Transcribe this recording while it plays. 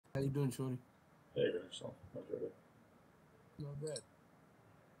How you doing, Shorty? There you go. So, okay. Not bad.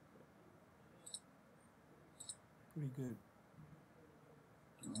 Pretty good.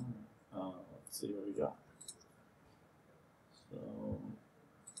 Let's see what we got. So,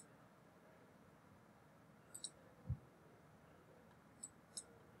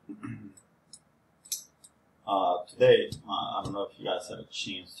 today, I don't know if you guys had a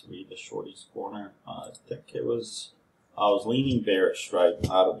chance to read the Shorty's Corner. I think I was leaning bearish right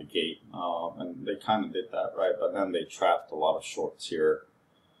out of the gate, and they kind of did that, right? But then they trapped a lot of shorts here.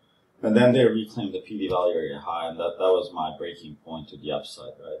 And then they reclaimed the PD value area high, and that was my breaking point to the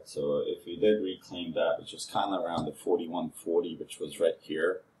upside, right? So if we did reclaim that, which was kind of around the 41.40, which was right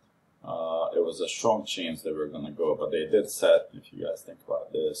here, it was a strong chance they were going to go. But they did set, if you guys think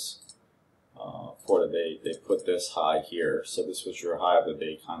about this, for the day, they put this high here. So this was your high of the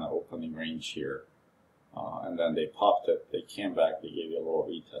day kind of opening range here. And then they popped it, they came back, they gave you a little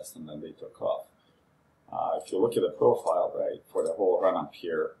retest, and then they took off. If you look at the profile, right, for the whole run up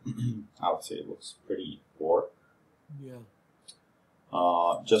here, I would say it looks pretty poor. Yeah.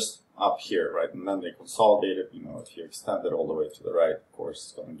 Just up here, right, and then they consolidated. You know, if you extend it all the way to the right, of course,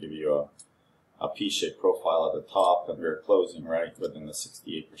 it's going to give you a P-shaped profile at the top, and we're closing right within the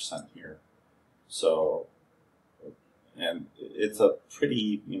 68% here. So, and it's a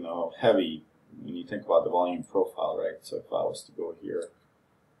pretty, heavy when you think about the volume profile, right? So if I was to go here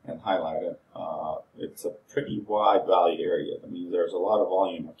and highlight it, it's a pretty wide value area. That means there's a lot of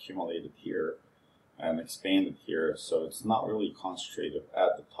volume accumulated here and expanded here, so it's not really concentrated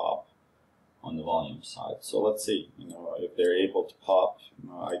at the top on the volume side. So let's see, if they're able to pop,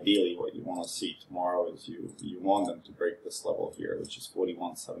 ideally what you want to see tomorrow is you want them to break this level here, which is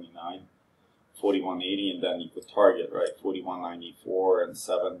 41.79, 41.80, and then you could target, right, 41.94 and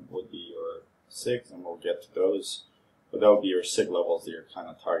 7 would be your SIGs, and we'll get to those. But that would be your SIG levels that you're kind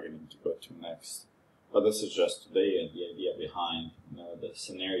of targeting to go to next. But this is just today, and the idea behind the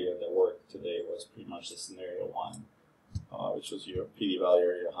scenario that worked today was pretty much the scenario one, which was your PD value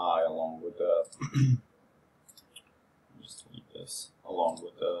area high along with the just delete this along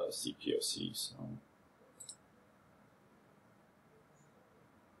with the CPOC.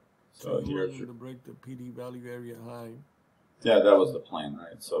 So here's to break the PD value area high. Yeah, that was the plan,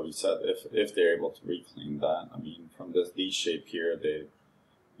 right? So we said if they're able to reclaim that, I mean, from this D shape here, they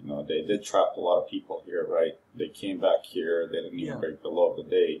did trap a lot of people here, right? They came back here, they didn't even break the low of the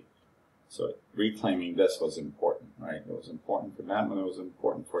day. So reclaiming this was important, right? It was important for them, and it was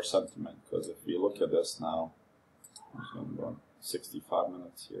important for sentiment, because if you look at this now, I'm just going to go 65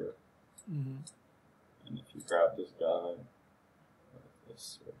 minutes here, and if you grab this guy,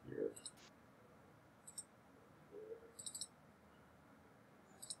 this right here.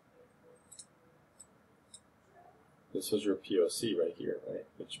 This was your POC right here, right?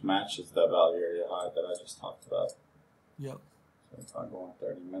 Which matches that value area high that I just talked about. Yep. So if I go on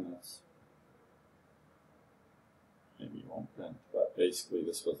 30 minutes, maybe you won't print, but basically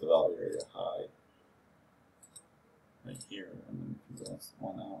this was the value area high right here, and then if you go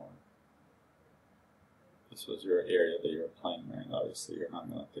 1 hour, this was your area that you're playing, right? Obviously you're not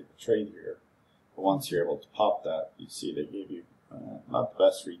going to take a trade here, but once you're able to pop that, you see they gave you, not the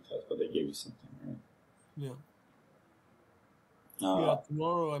best retest, but they gave you something, right? Yeah. Yeah,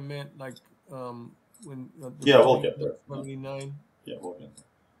 tomorrow I meant like when. We'll get there. 79. Yeah, we'll get there.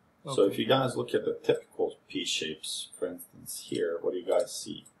 Okay. So if you guys look at the typical P shapes, for instance, here, what do you guys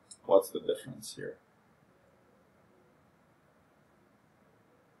see? What's the difference here?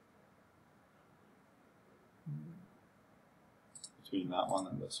 Between that one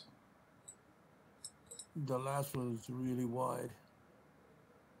and this one. The last one is really wide.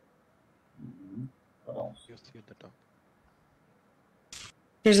 What else? You see at the top.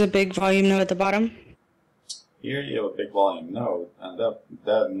 There's a big volume node at the bottom. Here you have a big volume node, and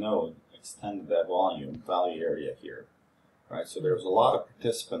that node extended that volume value area here, right? So there was a lot of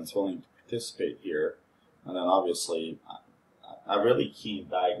participants willing to participate here, and then obviously I really can't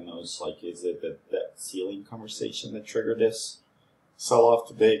diagnose, like, is it that ceiling conversation that triggered this sell-off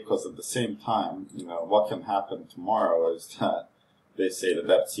today? Because at the same time, what can happen tomorrow is that they say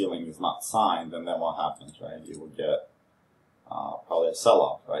that ceiling is not signed, and then what happens, right? You will get probably a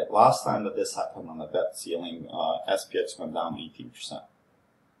sell-off, right? Last time that this happened on the debt ceiling, SPX went down 18%.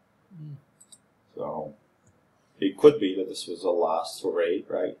 So it could be that this was a last rate,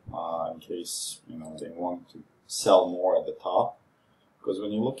 right? In case they want to sell more at the top, because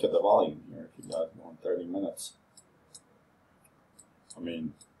when you look at the volume here, if you guys go on 30 minutes, I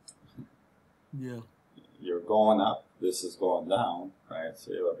mean, you're going up, this is going down, right?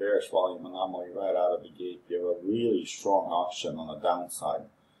 So you have a bearish volume anomaly right out of the gate. You have a really strong auction on the downside.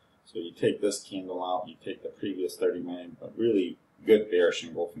 So you take this candle out, you take the previous 30-minute, but really good bearish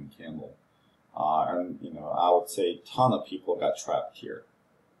engulfing candle. And, you know, I would say a ton of people got trapped here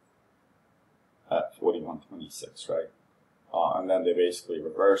at 41.26, right? And then they basically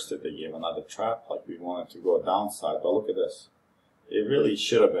reversed it. They gave another trap, like we wanted to go downside. But look at this. It really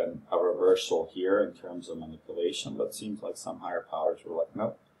should have been a reversal here in terms of manipulation, but it seems like some higher powers were like,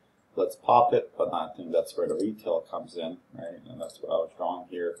 nope, let's pop it. But I think that's where the retail comes in, right? And that's what I was drawing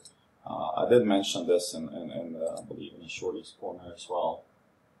here. I did mention this in I believe in Shorty's corner as well.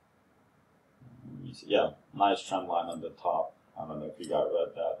 Yeah, nice trend line on the top. I don't know if you guys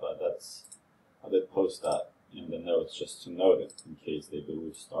read that, but that's, I did post that in the notes just to note it in case they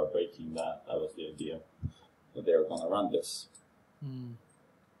do start breaking that. That was the idea, that they were going to run this. And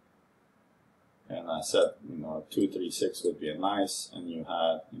I said, you know, 236 would be a nice, and you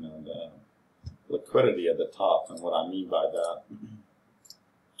had, you know, the liquidity at the top. And what I mean by that,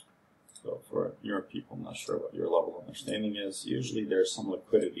 so for your people, I'm not sure what your level of understanding is. Usually there's some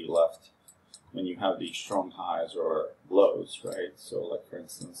liquidity left when you have these strong highs or lows, right? So like for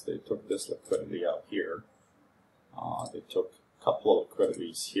instance, they took this liquidity out here. They took a couple of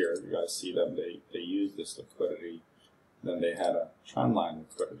liquidities here. You guys see them, they used this liquidity. Then they had a trend line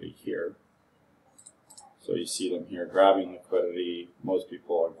liquidity here. So you see them here grabbing liquidity. Most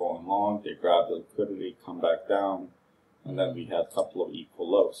people are going long. They grab the liquidity, come back down. And then we had a couple of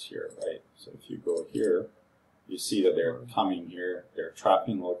equal lows here, right? So if you go here, you see that they're coming here, they're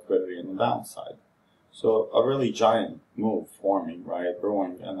trapping liquidity on the downside. So a really giant move forming, right,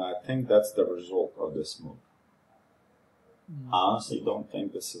 brewing, and I think that's the result of this move. I honestly don't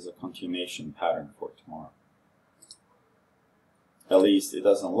think this is a continuation pattern for tomorrow. At least it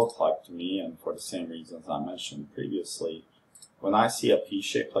doesn't look like to me, and for the same reasons I mentioned previously. When I see a P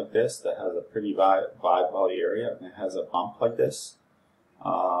shape like this that has a pretty wide value area and it has a bump like this,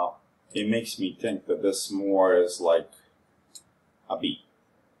 it makes me think that this more is like a B.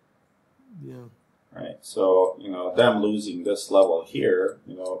 Yeah. Right. So, you know, them losing this level here,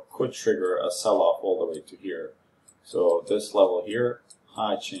 you know, could trigger a sell-off all the way to here. So this level here,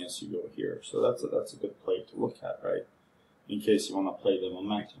 high chance you go here. So that's a good play to look at, right? In case you want to play the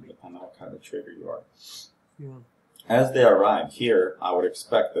momentum, depending on what kind of trader you are. Yeah. As they arrive here, I would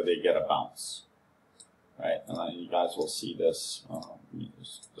expect that they get a bounce. Right, and then you guys will see this. Let me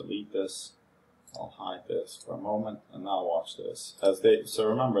just delete this. I'll hide this for a moment, and now watch this. So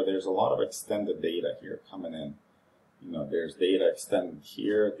remember, there's a lot of extended data here coming in. You know, there's data extended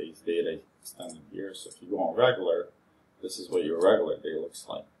here, there's data extended here. So if you go on regular, this is what your regular day looks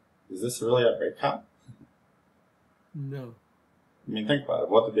like. Is this really a breakout? No. I mean, think about it.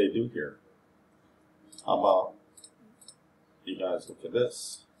 What did they do here? How about you guys look at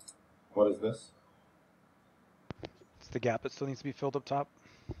this? What is this? It's the gap that still needs to be filled up top.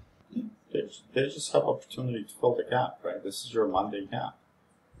 They just have opportunity to fill the gap, right? This is your Monday gap.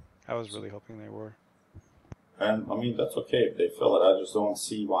 I was really hoping they were. And I mean, that's okay if they fill it. I just don't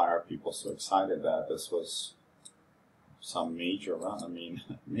see why are people so excited that this was some major run. I mean,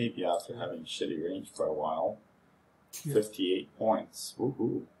 maybe after having shitty range for a while, 58 points.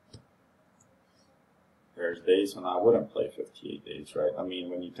 Woohoo. There's days when I wouldn't play 58 days, right? I mean,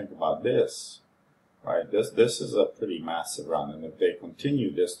 when you think about this, right, this is a pretty massive run. And if they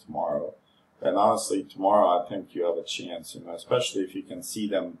continue this tomorrow, then honestly, tomorrow I think you have a chance, you know, especially if you can see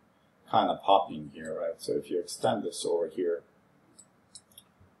them kind of popping here, right? So if you extend this over here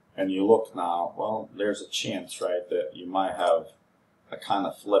and you look now, well, there's a chance, right, that you might have a kind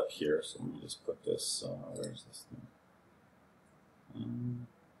of flip here. So let me just put this, where's this thing?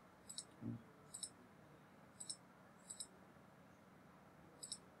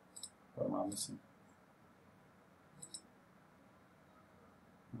 What am I missing?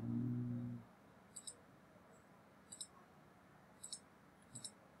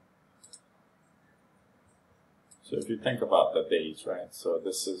 So if you think about the days, right? So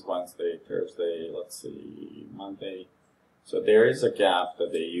this is Wednesday, Thursday, let's see, Monday. So there is a gap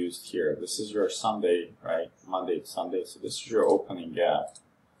that they used here. This is your Sunday, right? Monday to Sunday. So this is your opening gap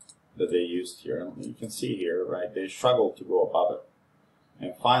that they used here. And you can see here, right? They struggled to go above it.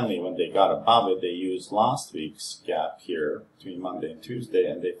 And finally, when they got above it, they used last week's gap here between Monday and Tuesday,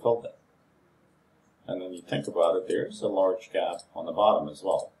 and they filled it. And then you think about it, there's a large gap on the bottom as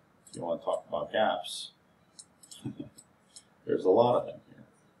well. If you want to talk about gaps, there's a lot of them here,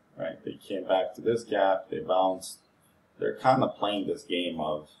 right? They came back to this gap, they bounced. They're kind of playing this game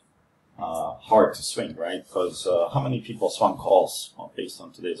of hard to swing, right? Because how many people swung calls based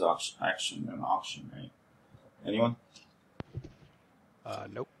on today's action and auction, right? Anyone?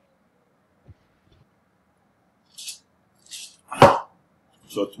 Nope.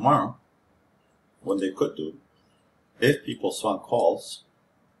 So tomorrow, what they could do, if people swung calls,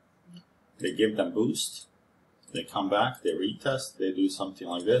 they give them boost, they come back, they retest, they do something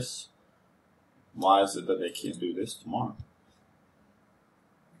like this. Why is it that they can't do this tomorrow?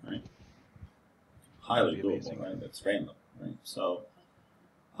 Right? Highly doable, amazing. right? It's random, right? So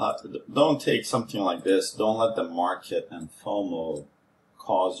don't take something like this. Don't let the market and FOMO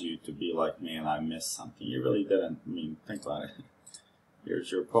cause you to be like, man, I missed something. You really didn't. I mean, think about it.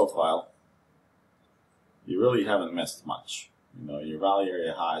 Here's your profile. You really haven't missed much. You know, your value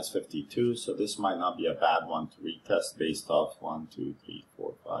area high is 52, so this might not be a bad one to retest based off 1, 2, 3,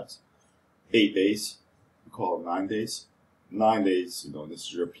 4, 5, 8 days. We call it 9 days. 9 days, you know, this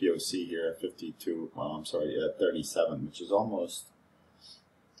is your POC here at 52, well, I'm sorry, at 37, which is almost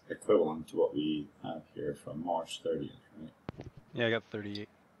equivalent to what we have here from March 30th, right? Yeah, I got 38.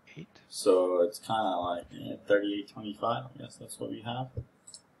 So it's kind of like 38.25, I guess that's what we have.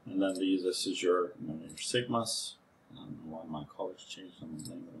 And then this is your, you know, your sigmas. I don't know why my colors changed them and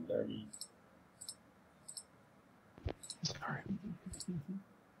named them dirty. Sorry.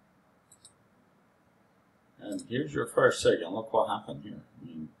 And here's your first sig, and look what happened here. I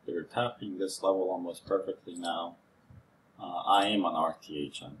mean, they're tapping this level almost perfectly now. I am on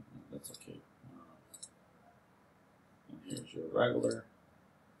RTH, and that's okay. And here's your regular.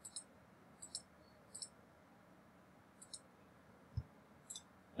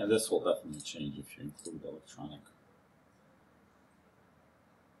 And this will definitely change if you include electronic.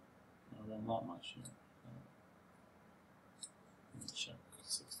 No, not much here. Let me check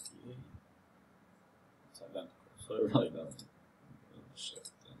 68. It's identical, so it really doesn't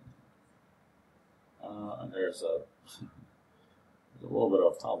shift. And there's a little bit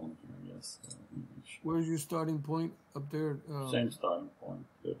of a problem here, I guess. Where's your starting point up there? Same starting point.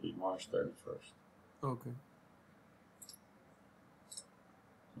 It'll be March 31st. Okay.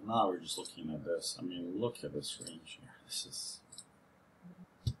 So now we're just looking at this. I mean, look at this range here. This is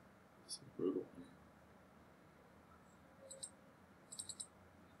brutal.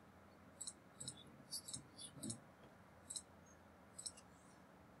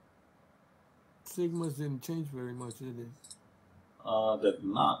 Sigmas didn't change very much, did it? Did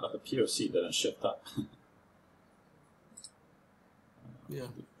not, but the POC didn't shift up. Yeah.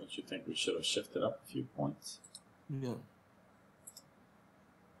 Don't you think we should have shifted up a few points? Yeah.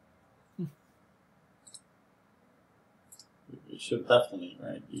 We should definitely,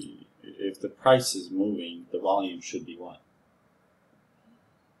 right? If the price is moving, the volume should be what?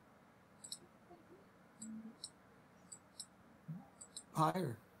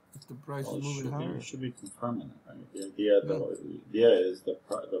 Higher. If the price is moving higher. You should be confirming it, right? The idea is the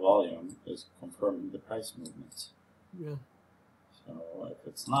volume is confirming the price movements. Yeah. So if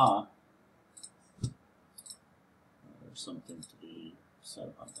it's not, there's something to be said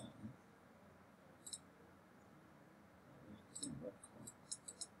about that.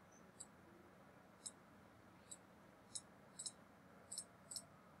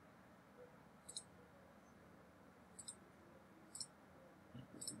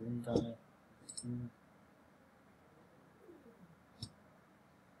 Green guy.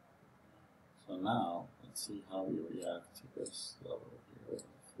 So now, let's see how we react to this level here,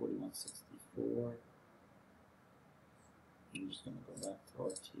 4164. I'm just going to go back to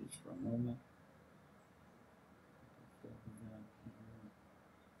RTH for a moment.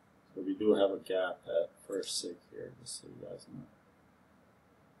 So we do have a gap at first sig here, just so you guys know.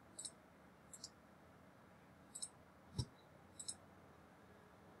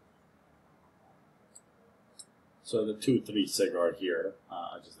 So the 2-3 sig are here.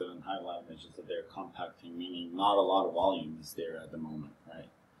 I just didn't highlight it, just that they're compacting, meaning not a lot of volume is there at the moment, right?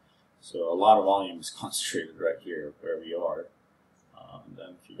 So a lot of volume is concentrated right here where we are. And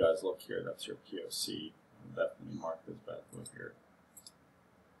then if you guys look here, that's your POC. I'll definitely mark this bad boy here.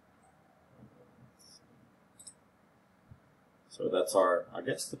 So that's our, I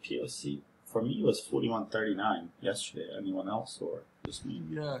guess the POC for me was 41.39 yesterday. Anyone else or just me?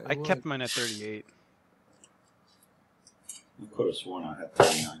 Yeah. I kept mine at 38. I could have sworn I had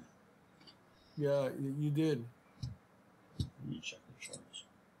 39. Yeah, you did. Let me check the charts.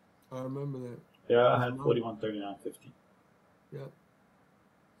 I remember that. Yeah, I had 41.39.50. Yeah.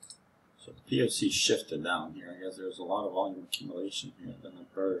 So the POC shifted down here. I guess there's a lot of volume accumulation here. Then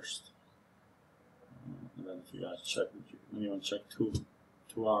it burst. And then if you guys check, anyone check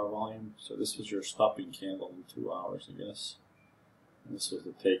 2-hour volume? So this was your stopping candle in 2 hours, I guess. And this was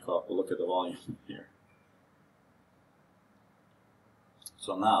the takeoff. But look at the volume here.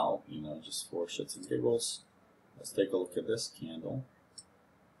 So now, you know, just for shits and giggles, let's take a look at this candle.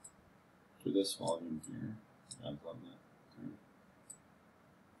 To this volume here. I love that.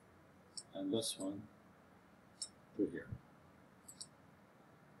 and this one to here.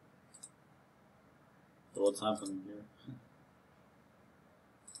 So what's happening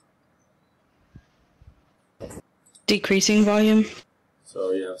here? Decreasing volume.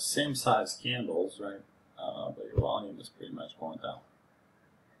 So you have same size candles, right? But your volume is pretty much going down.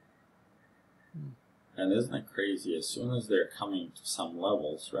 And isn't it crazy? As soon as they're coming to some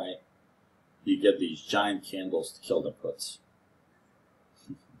levels, right, you get these giant candles to kill the puts.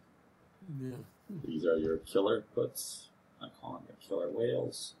 Yeah. These are your killer puts. I call them the killer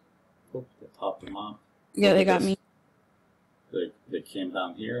whales. Oop, they pop them up. Yeah, Look they at got this. me. They came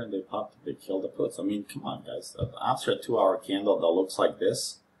down here and they popped. They killed the puts. I mean, come on, guys. After a 2-hour candle that looks like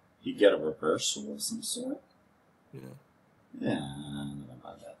this, you get a reversal of some sort. Yeah. Yeah, I don't know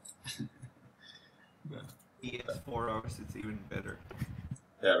about that. Yeah, 4 hours, it's even better.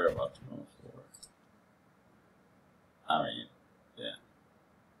 Yeah, we're about to go for. I mean, yeah.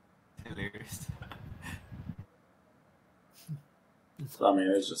 Hilarious. So, I mean,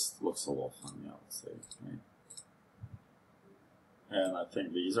 it just looks a little funny, I would say, right? And I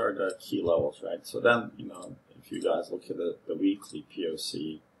think these are the key levels, right? So then, you know, if you guys look at the weekly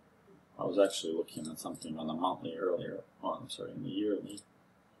POC, I was actually looking at something on the monthly earlier. Oh, I'm sorry, in the yearly.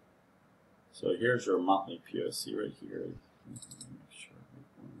 So here's your monthly POC right here.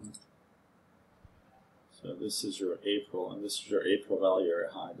 So this is your April, and this is your April value area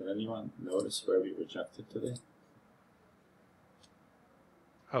high. Did anyone notice where we rejected today?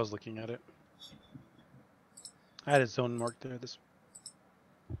 I was looking at it. I had a zone marked there. This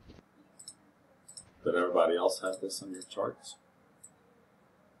Did everybody else have this on your charts?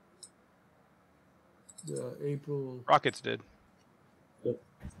 The April. Rockets did. Good.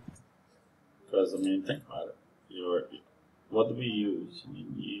 Because, I mean, think about it. What do we use? I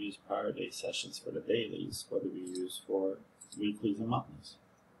mean, you use prior day sessions for the dailies. What do we use for weeklies and monthlies?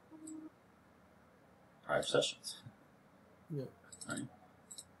 Prior sessions. Yeah. Right?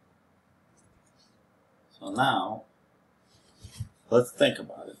 So now, let's think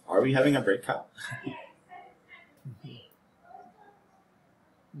about it. Are we having a breakout?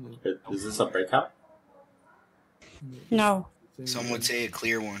 No. Is this a breakout? No. Some would say a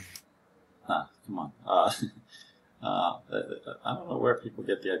clear one. Come on. I don't know where people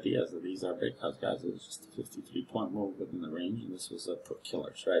get the ideas that these are breakouts, guys. It was just a 53-point move within the range, and this was a put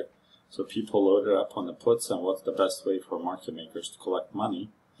killers, right? So people loaded up on the puts, and what's the best way for market makers to collect money?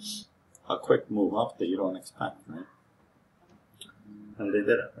 A quick move up that you don't expect, right? And they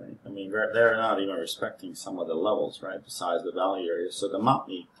did it, right? I mean, they're not even respecting some of the levels, right, besides the value area. So the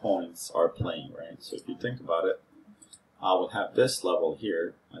monthly points are playing, right? So if you think about it, I would have this level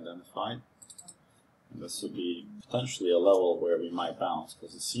here identified. And this would be potentially a level where we might bounce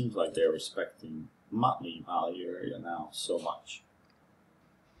because it seems like they're respecting monthly value area now so much.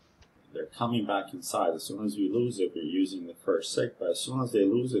 They're coming back inside. As soon as we lose it, we're using the first sig, but as soon as they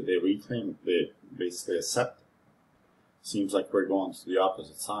lose it, they reclaim it, they basically accept it. Seems like we're going to the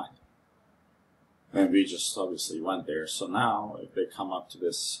opposite side. And we just obviously went there. So now, if they come up to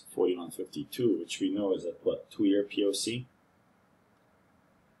this 41.52, which we know is at what, 2-year POC?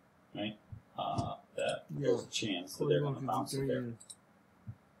 Right? That there's a chance that they're going to bounce it there.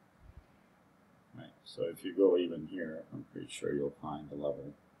 Right. So if you go even here, I'm pretty sure you'll find the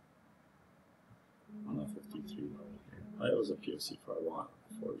level on the 53 level here. It was a POC for a while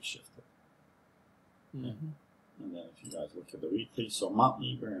before we shifted. Mm-hmm. Yeah. And then if you guys look at the weekly, so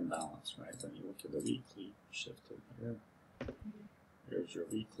monthly we're in balance, right? Then you look at the weekly, shifted here. Here's your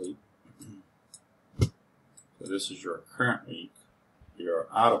weekly. So this is your current week. You're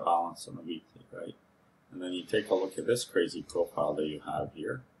out of balance on the weekly, right? And then you take a look at this crazy profile that you have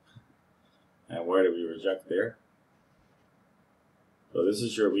here. And where do we reject there? So this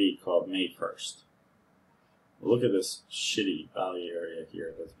is your week of May 1st. Look at this shitty value area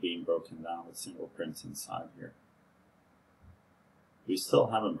here that's being broken down with single prints inside here. We still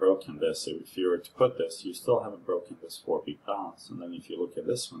haven't broken this. If you were to put this, you still haven't broken this 4-week balance. And then if you look at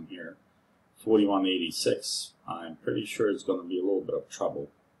this one here, 41.86, I'm pretty sure it's going to be a little bit of trouble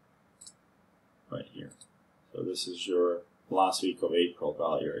right here. So this is your last week of April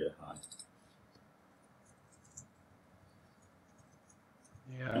value area high.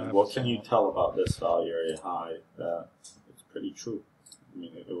 Yeah. And what can you tell about this value area high that it's pretty true? I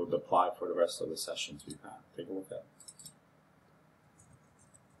mean, it would apply for the rest of the sessions we've had. Take a look at it.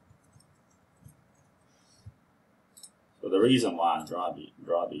 So the reason why I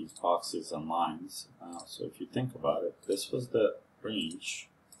draw these boxes and lines, so if you think about it, this was the range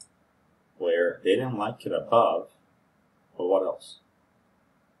where they didn't like it above, but what else?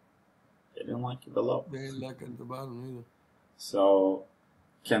 They didn't like it below. They ain't like at the bottom either. So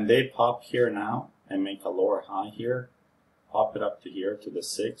can they pop here now and make a lower high here? Pop it up to here to the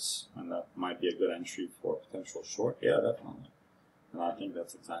 6, and that might be a good entry for potential short. Yeah, definitely. And I think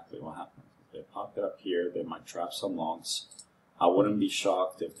that's exactly what happens. If they pop it up here, they might trap some longs. I wouldn't be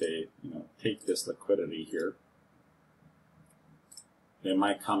shocked if they, take this liquidity here. They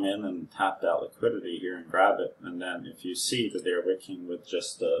might come in and tap that liquidity here and grab it, and then if you see that they're wicking with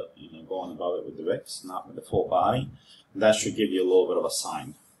just the, going above it with the wicks, not with the full body, that should give you a little bit of a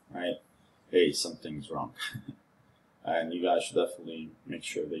sign, right? Hey, something's wrong. And you guys should definitely make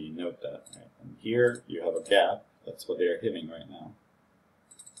sure that you note that. Right? And here you have a gap. That's what they're hitting right now.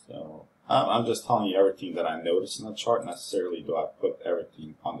 So I'm just telling you everything that I noticed in the chart. Necessarily do I put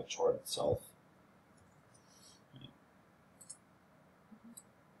everything on the chart itself.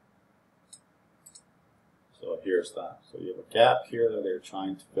 So here's that. So you have a gap here that they're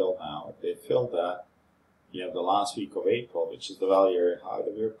trying to fill now. If they fill that, you have the last week of April, which is the value area high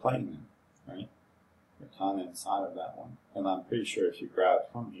that we were playing in, right? We're kind of inside of that one. And I'm pretty sure if you grab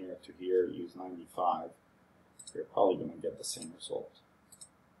from here to here, use 95, you're probably going to get the same result.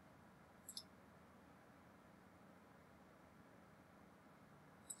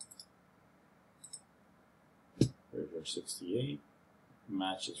 There's your 68.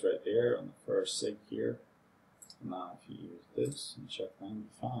 Matches right there on the first sig here. Now if you use this and check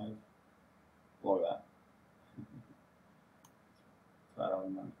 95, look at that. I don't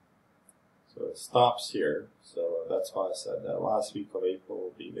remember. So it stops here. So that's why I said that last week of April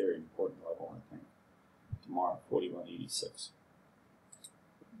will be a very important level, I think. Tomorrow, 41.86.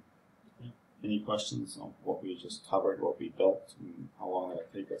 Any questions on what we just covered, what we built, and how long did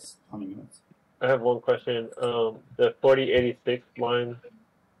it take us? 20 minutes? I have one question. The 4086 line,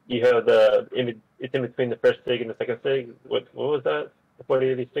 you have it's in between the first sig and the second sig. What was that? The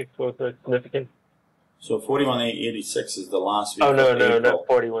 4086, what was the significance? So 41.86 is the last week. Oh, no, of April. not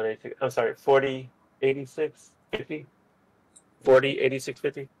 4186. I'm sorry, 4086.50?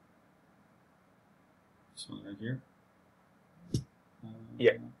 4086.50? This one right here?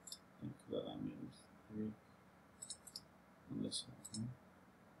 Yeah. I think that I mean 3 on this one.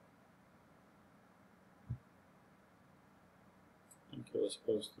 I think it was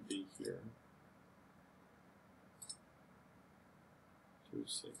supposed to be here. 2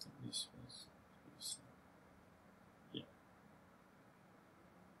 6, and this was 3 7. Yeah.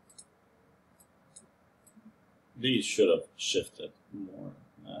 These should have shifted more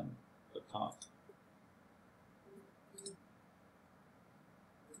than the top.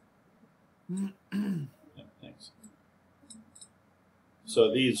 Yeah, thanks.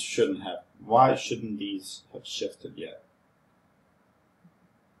 So these shouldn't have. Why shouldn't these have shifted yet?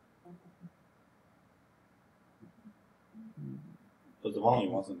 Because the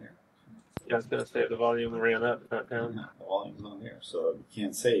volume wasn't there. Yeah, I was going to say the volume ran up, not down. No, the volume's not there. So you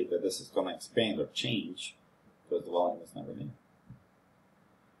can't say that this is going to expand or change because the volume is never there.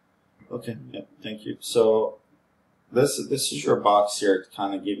 Okay, yeah, thank you. So this is your box here to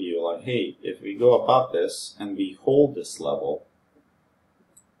kind of give you like, hey, if we go above this and we hold this level,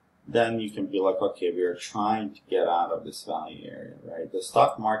 then you can be like, okay, we are trying to get out of this value area, right? The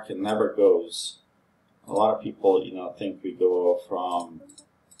stock market never goes. A lot of people, think we go from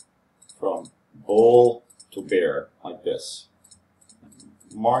bull to bear like this.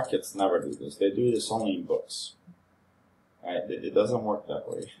 Markets never do this. They do this only in books, right? It doesn't work that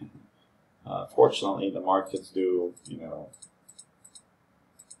way. Fortunately, the markets do,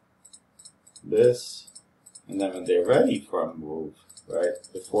 this, and then when they're ready for a move, right,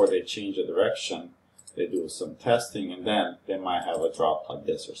 before they change the direction, they do some testing, and then they might have a drop like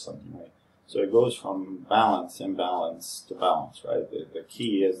this or something, right? So it goes from balance, imbalance to balance, right? The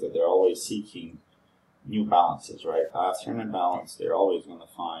key is that they're always seeking new balances, right? After an imbalance, they're always going to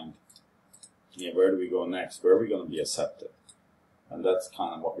find, where do we go next? Where are we going to be accepted? And that's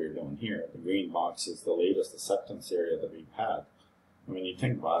kind of what we're doing here. The green box is the latest acceptance area that we've had. And when you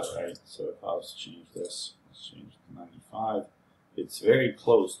think about it, right? So if I was to change this, let's change it to 95. It's very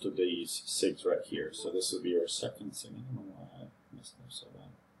close to these SIGs right here. So this would be our second SIG. I don't know why I messed up so bad.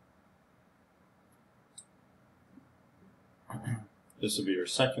 This would be your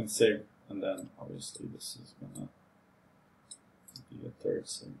second SIG, and then obviously this is gonna be a third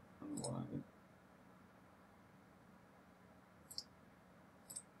SIG. I don't know why I did.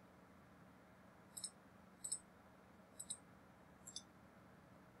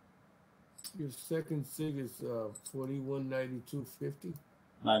 Your second SIG is 41.92.50.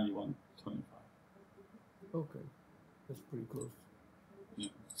 91.25. Okay, that's pretty close. Yeah.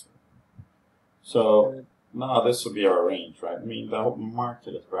 So now this would be our range, right? I mean, the whole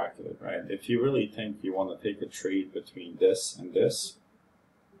market is bracketed, right? If you really think you want to take a trade between this and this,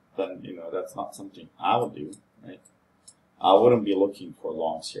 then that's not something I would do, right? I wouldn't be looking for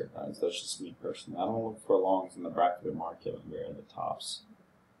longs here, guys. That's just me personally. I don't look for longs in the bracket of the market when we're at the tops.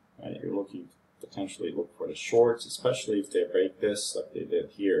 Right? You're looking to potentially look for the shorts, especially if they break this like they did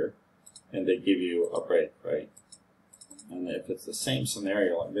here, and they give you a break, right? And if it's the same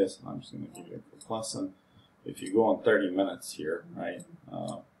scenario like this, and I'm just going to give you a quick lesson. If you go on 30 minutes here, right?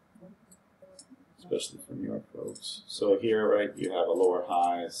 Especially for New York folks. So here, right, you have a lower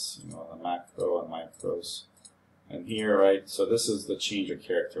highs, the macro and micros. And here, right, so this is the change of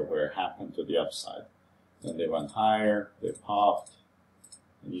character where it happened to the upside. Then they went higher, they popped,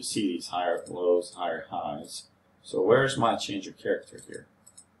 and you see these higher lows, higher highs. So where's my change of character here?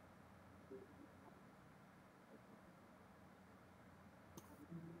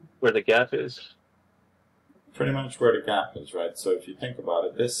 Where the gap is. Pretty much where the gap is, right? So if you think about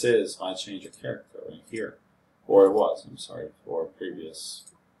it, this is my change of character right here. Or it was, I'm sorry, for previous.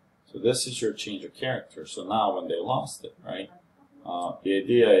 So this is your change of character. So now when they lost it, right? The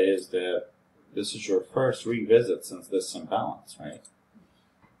idea is that this is your first revisit since this imbalance, right?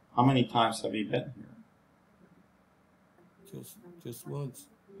 How many times have you been here? Just once.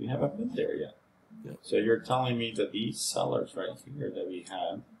 You haven't been there yet. Yep. So you're telling me that these sellers right here that we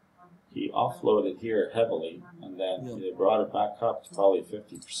had, he offloaded here heavily, and then they brought it back up to probably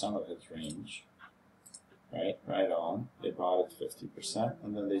 50% of his range. Right on. They brought it 50%,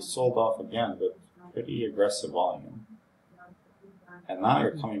 and then they sold off again with pretty aggressive volume. And now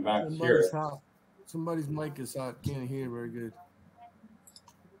you're coming back here. Somebody's mic is hot. Can't hear very good.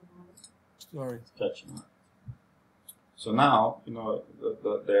 Sorry. Touching it. So now,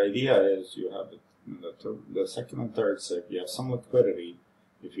 the idea is you have the second and third sig. You have some liquidity.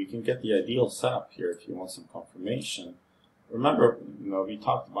 If you can get the ideal setup here, if you want some confirmation. Remember, we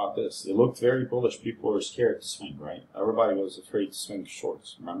talked about this. It looked very bullish. People were scared to swing, right? Everybody was afraid to swing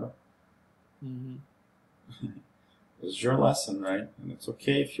shorts, remember? Mm-hmm. This is your lesson, right? And it's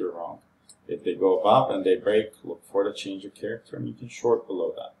okay if you're wrong. If they go above and they break, look for the change of character, and you can short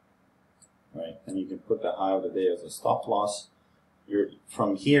below that, right? And you can put the high of the day as a stop loss.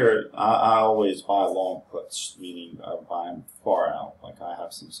 From here, I always buy long puts, meaning I buy them far out. Like I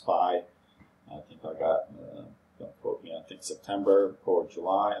have some SPY. I think I got... don't quote me, I think September or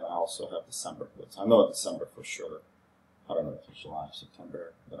July, and I also have December puts. I know December for sure. I don't know if it's July or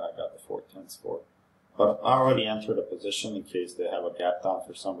September that I got the 410s for. But I already entered a position in case they have a gap down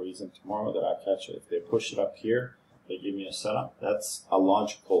for some reason tomorrow that I catch it. If they push it up here, they give me a setup. That's a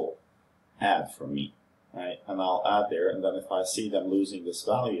logical add for me, right? And I'll add there, and then if I see them losing this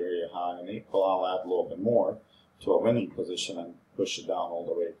value area high in April, I'll add a little bit more to a winning position and push it down all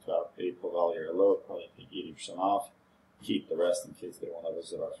the way to our April value area low, probably take 80% off, keep the rest in case they want to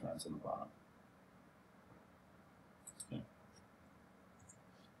visit our friends in the bottom. Okay.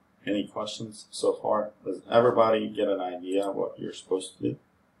 Any questions so far? Does everybody get an idea of what you're supposed to do?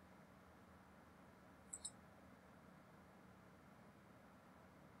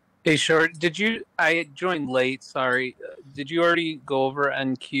 Hey, Short, I joined late, sorry. Did you already go over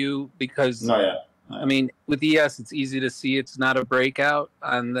NQ? Because No, yeah. I mean, with ES, it's easy to see it's not a breakout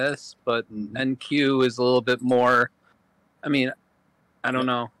on this, but NQ is a little bit more, I mean, I don't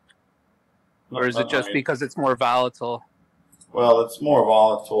know. Or is it just because it's more volatile? Well, it's more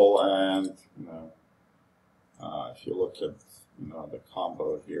volatile, and, if you look at, the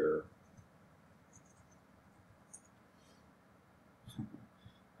combo here,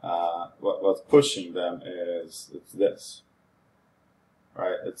 what's pushing them it's this.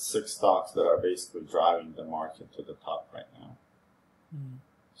 Right, it's 6 stocks that are basically driving the market to the top right now.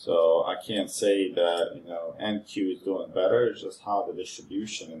 So I can't say that NQ is doing better. It's just how the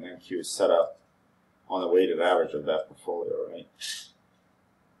distribution in NQ is set up on a weighted average of that portfolio, right?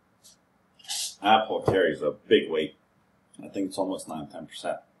 Apple carries a big weight. I think it's almost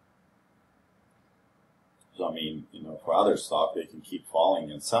 9-10%. So I mean, for other stock, they can keep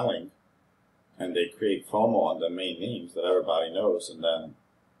falling and selling. And they create FOMO on the main names that everybody knows, and then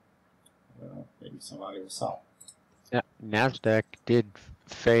maybe somebody will sell. Yeah, NASDAQ did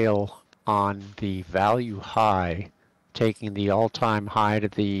fail on the value high, taking the all-time high to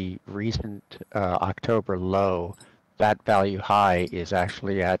the recent October low. That value high is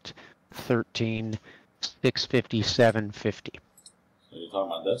actually at 13,657.50. So you're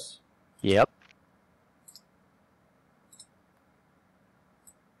talking about this? Yep.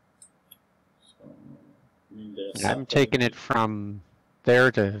 I'm taking it from there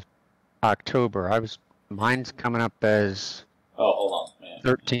to October. Mine's coming up as hold on, man.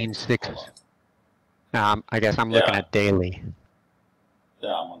 13.6. I guess I'm looking at daily.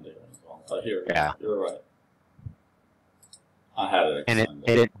 Yeah, I'm on daily as well. But here, yeah, you're right. I had it And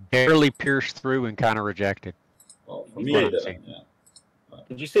extended. it barely pierced through and kind of rejected. Well, for me, What it I'm didn't. saying. Yeah.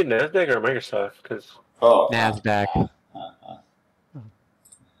 Did you say Nasdaq or Microsoft? Because Oh, NASDAQ. Yeah,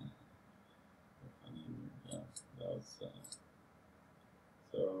 that was,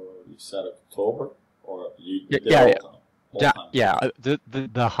 so you said October, or you did Yeah, all time?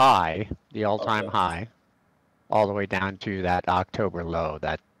 The high, the all-time Okay. high, all the way down to that October low,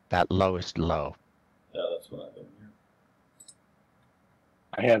 that lowest low. Yeah, that's what I did here.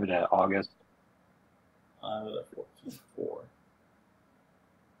 I have it at August. I have it at 14.4.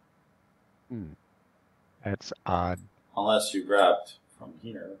 That's odd. Unless you grabbed from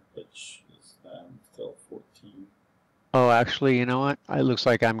here, which is then still 14. Oh, actually, you know what? It looks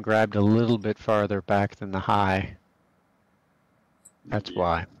like I'm grabbed a little bit farther back than the high. That's Maybe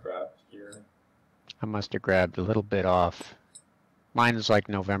why. you grabbed here. I must have grabbed a little bit off. Mine is like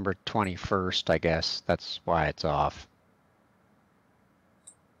November 21st, I guess. That's why it's off.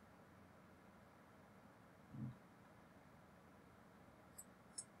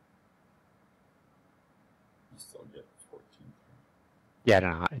 I still get 14. Yeah,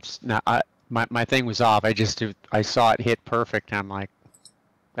 no, it's not. My thing was off. I saw it hit perfect, and I'm like,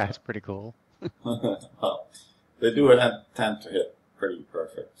 that's pretty cool. Well, they do tend to hit pretty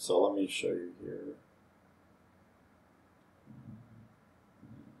perfect. So let me show you here.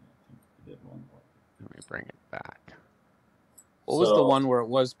 I think we did one more. Let me bring it back. What was the one where it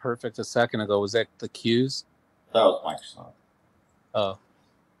was perfect a second ago? Was that the Qs? That was Microsoft. Oh.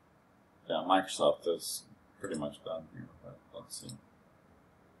 Yeah, Microsoft is pretty much done here, but let's see.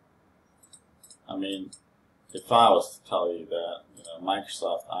 I mean, if I was to tell you that,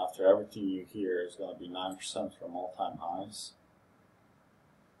 Microsoft, after everything you hear, is going to be 9% from all-time highs.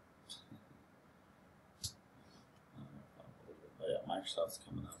 But yeah, Microsoft's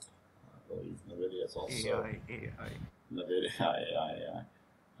coming up. I believe NVIDIA is also... NVIDIA, AI.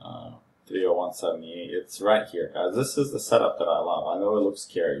 30178. It's right here, guys. This is the setup that I love. I know it looks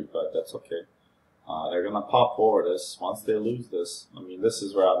scary, but that's okay. They're going to pop over this. Once they lose this, I mean, this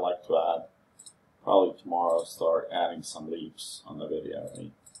is where I'd like to add, probably tomorrow, start adding some leaps on the video,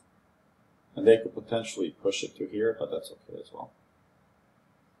 right? And they could potentially push it to here, but that's okay as well.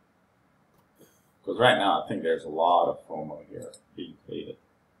 Because right now, I think there's a lot of FOMO here being created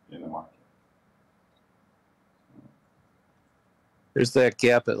in the market. There's that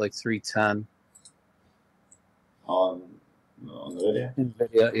gap at like 310. On the video?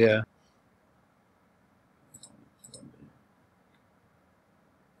 NVIDIA, yeah.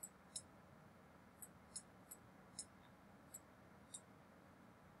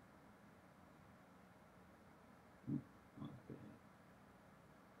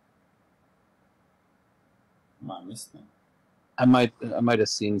 I missed that. I might have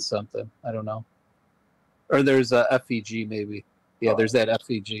seen something. I don't know. Or there's a FEG maybe. Yeah, there's that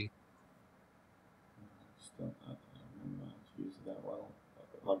FEG. Still, I don't know how to use it that well.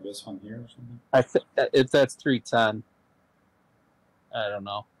 Like this one here or something? If that's 310, I don't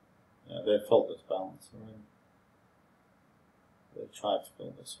know. Yeah, they filled this balance already. They tried to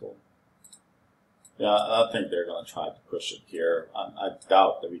fill this hole. Yeah, I think they're going to try to push it here. I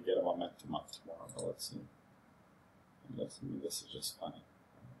doubt that we get a momentum up tomorrow, but let's see. This is just funny.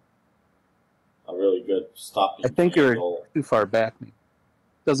 A really good stopping. I think you're goal. too far back.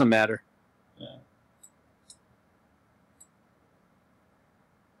 Doesn't matter. Yeah.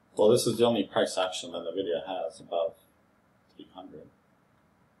 Well, this is the only price action that NVIDIA has, about 300.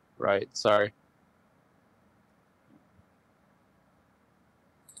 Right. Sorry.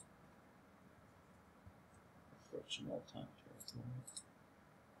 Approaching all-time territory.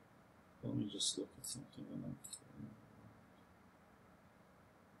 Let me just look at something.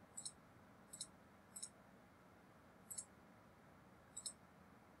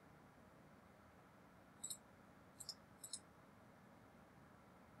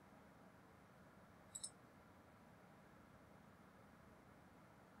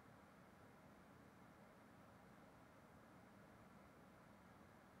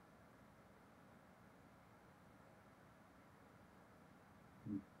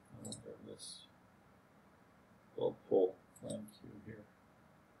 I wonder if this will pull rank here.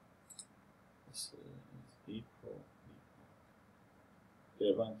 This is April.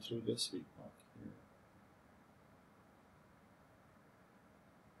 They went through this week mark here.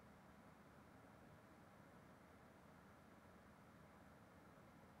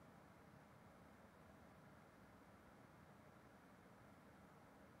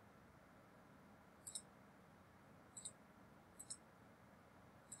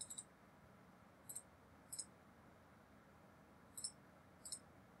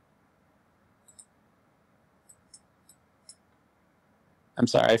 I'm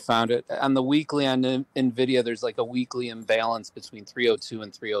sorry, I found it. On the weekly on NVIDIA, there's like a weekly imbalance between 302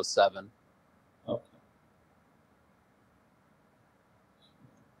 and 307. Okay.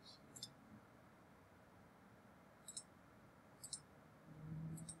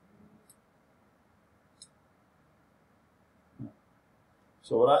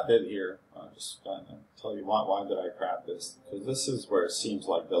 So what I did here, just kind of tell you why did I grab this? Because this is where it seems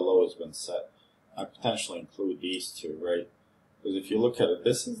like the low has been set. I potentially include these two, right? Because if you look at it,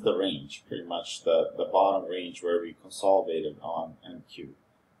 this is the range, pretty much the bottom range where we consolidated on NQ.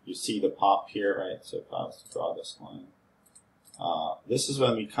 You see the pop here, right? So if I was to draw this line, this is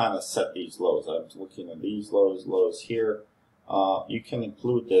when we kind of set these lows. I was looking at these lows here. You can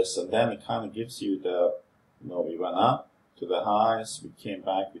include this, and then it kind of gives you the, we went up to the highs, we came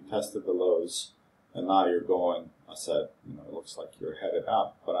back, we tested the lows, and now you're going, I said, it looks like you're headed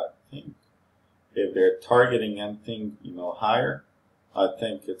up, but I think if they're targeting anything, higher, I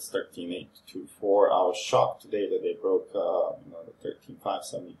think it's 13,824. I was shocked today that they broke, the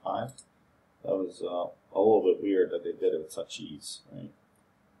 13,575. That was a little bit weird that they did it with such ease, right?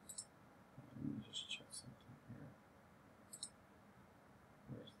 Let me just check something here.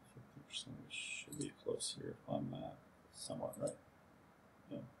 Where's the 50%? We should be close here if I'm somewhat right.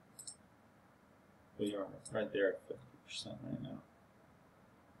 Yeah. We are right there at 50% right now.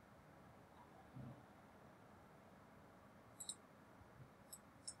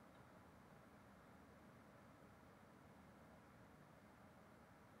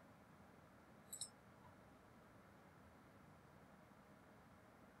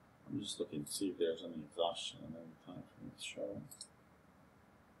 I'm just looking to see if there's any exhaustion and any time for me to show.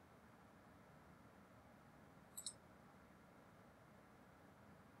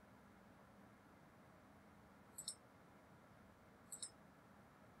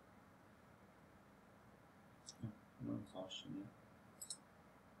 No exhaustion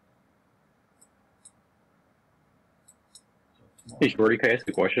yet. Hey, Shorty, can I ask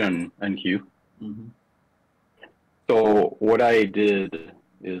a question on NQ? Mm-hmm. So what I did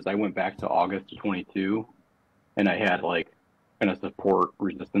is I went back to August of 22, and I had like kind of support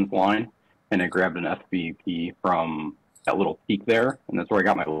resistance line, and I grabbed an FVP from that little peak there, and that's where I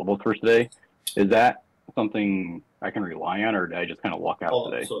got my levels for today. Is that something I can rely on, or did I just kind of luck out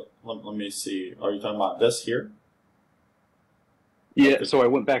today? So let me see. Are you talking about this here? Yeah, so I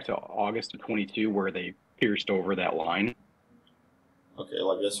went back to August of 22 where they pierced over that line. Okay,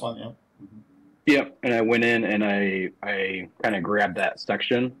 like this one, yeah? Mm-hmm. Yep, and I went in and I kind of grabbed that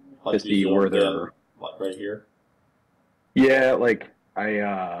section Like to see where they're... Like right here? Yeah, like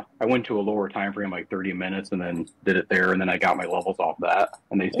I went to a lower time frame, like 30 minutes, and then did it there, and then I got my levels off that,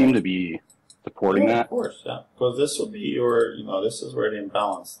 and they seem to be supporting that. Of course, yeah. Because this will be your, this is where the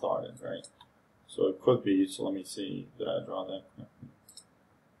imbalance started, right? So it could be, so let me see, did I draw that correctly?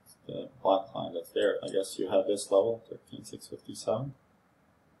 It's the black line that's there. I guess you have this level, 13,657.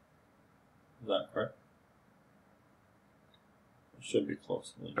 Is that correct? It should be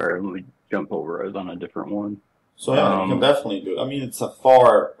close. Alright, let me jump over. I was on a different one. So yeah, you can definitely do it. I mean, it's a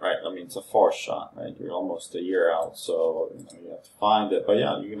far, right? I mean, it's a far shot, right? You're almost a year out, so you have to find it. But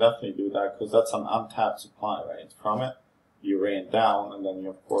yeah, you can definitely do that because that's an untapped supply, right? From it, you ran down, and then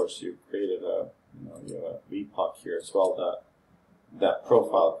of course you created a, you have a VPOC here as well. That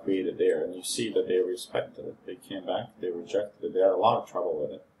profile created there, and you see that they respected it. They came back, they rejected it. They had a lot of trouble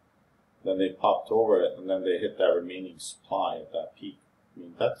with it. Then they popped over it, and then they hit that remaining supply at that peak. I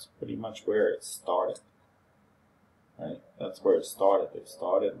mean, that's pretty much where it started, right? That's where it started. They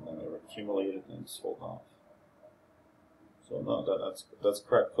started, and then they were accumulated and sold off. So no, that's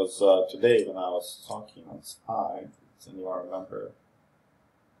correct. Because today, when I was talking on SPY, does anyone remember?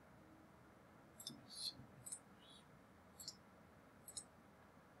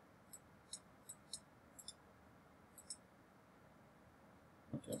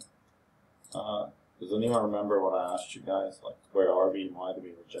 Okay. Does anyone remember what I asked you guys? Like, where are we and why do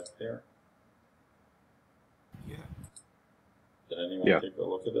we reject there? Yeah. Did anyone take a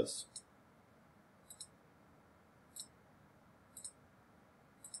look at this?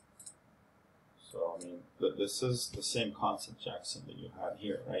 So, I mean, this is the same concept, Jackson, that you had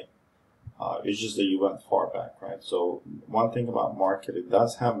here, right? It's just that you went far back, right? So, one thing about market, it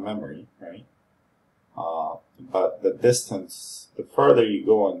does have memory, right? But the distance, the further you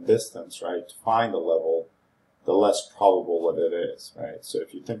go in distance, right, to find a level, the less probable what it is, right? So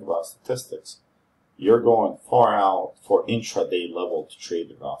if you think about statistics, you're going far out for intraday level to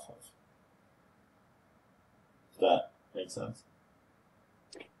trade it off of. Does that make sense?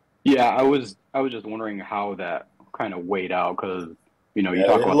 Yeah, I was just wondering how that kind of weighed out because you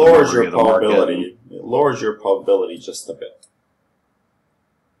talk about it lowers your probability. It lowers your probability just a bit.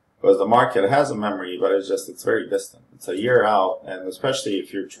 Because the market has a memory, but it's very distant. It's a year out, and especially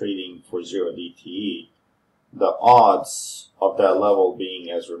if you're trading for 0 DTE, the odds of that level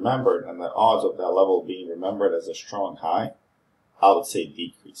being as remembered and the odds of that level being remembered as a strong high, I would say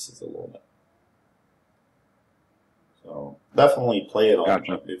decreases a little bit. So definitely play it on.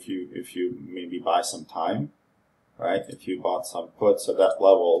 Gotcha. If you maybe buy some time, right? If you bought some puts at that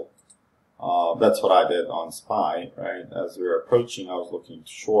level, that's what I did on SPY, right? As we were approaching, I was looking to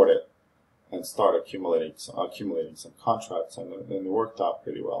short it and start accumulating some contracts, and it worked out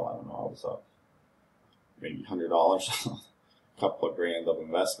pretty well. I don't know, I was up maybe $100, a couple of grand of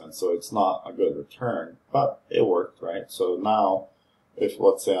investment, so it's not a good return, but it worked, right? So now, if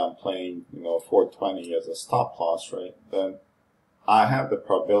let's say I'm playing, 420 as a stop loss, right, then I have the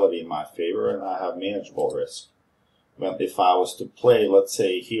probability in my favor and I have manageable risk. But if I was to play, let's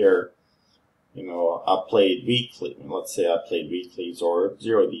say here, I played weekly, let's say I played weeklies or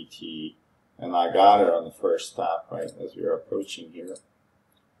 0 DT, and I got it on the first tap, right, as we are approaching here.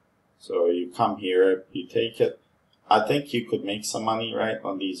 So you come here, you take it. I think you could make some money, right,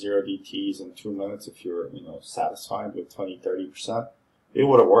 on these 0 DTs in 2 minutes if you're, satisfied with 20-30%. It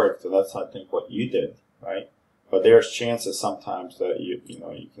would have worked, and that's, I think, what you did, right? But there's chances sometimes that you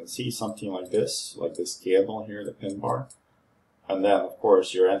can see something like this candle here, the pin bar, and then of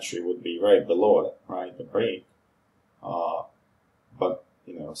course your entry would be right below it, right, the break. But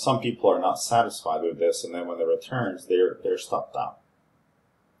some people are not satisfied with this, and then when it returns, they're stopped out.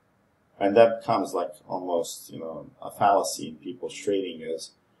 And that becomes like almost, a fallacy in people's trading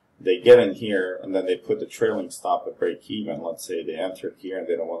is they get in here and then they put the trailing stop at break even. Let's say they entered here and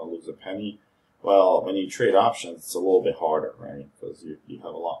they don't want to lose a penny. Well, when you trade options, it's a little bit harder, right? Because you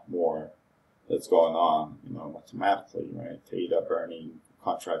have a lot more that's going on, mathematically, right? Theta burning,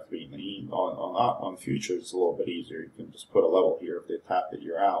 contract being on futures, it's a little bit easier. You can just put a level here. If they tap it,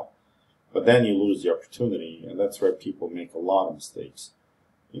 you're out. But then you lose the opportunity, and that's where people make a lot of mistakes.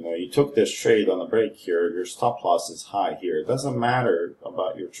 You took this trade on the break here, your stop loss is high here. It doesn't matter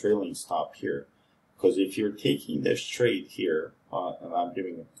about your trailing stop here. Because if you're taking this trade here, and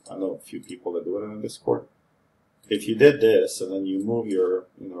I know a few people that do it in the Discord. If you did this and then you move your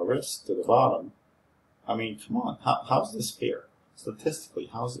risk to the bottom, I mean, come on, how's this fair? Statistically,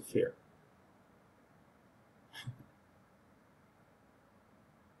 how's it fair?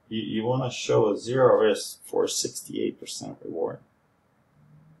 you want to show a 0 risk for 68% reward.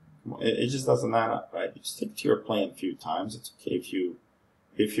 It just doesn't add up, right? You stick to your plan a few times. It's okay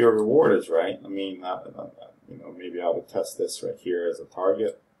if your reward is right. I mean, maybe I would test this right here as a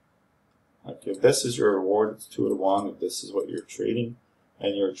target. Like if this is your reward, it's 2 to 1. If this is what you're trading,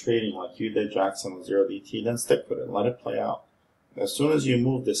 and you're trading like you did, Jackson, with 0 DT, then stick with it. Let it play out. As soon as you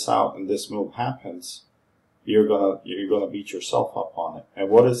move this out and this move happens, you're gonna beat yourself up on it. And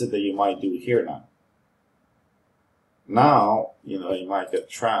what is it that you might do here now? Now, you might get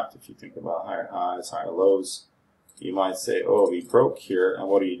trapped if you think about higher highs, higher lows. You might say, oh, we broke here, and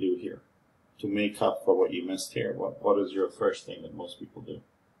what do you do here? To make up for what you missed here, what is your first thing that most people do?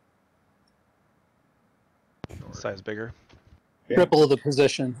 Size bigger. Yeah. Triple the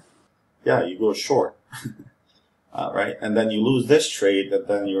position. Yeah, you go short. Right? And then you lose this trade, and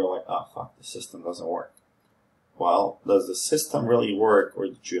then you're like, oh, fuck, the system doesn't work. Well, does the system really work, or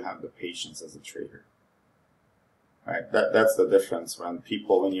did you have the patience as a trader? Right? That's the difference when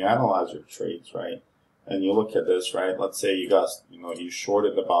you analyze your trades, right? And you look at this, right? Let's say you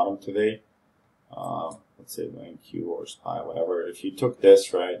shorted the bottom today. Let's say NQ or SPY, whatever. If you took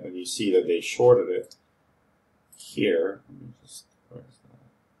this, right, and you see that they shorted it here, let me just, where is that?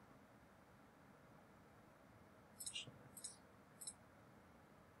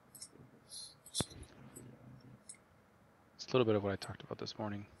 It's a little bit of what I talked about this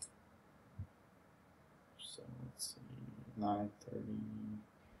morning. So let's see, 9:30.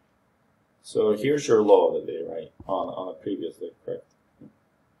 So here's your low of the day, right? On a previous day, correct?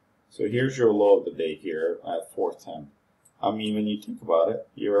 So here's your low of the day here at 410. I mean, when you think about it,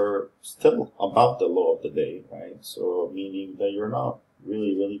 you're still above the low of the day, right? So meaning that you're not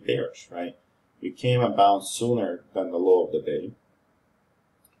really, really bearish, right? You came and bounced sooner than the low of the day.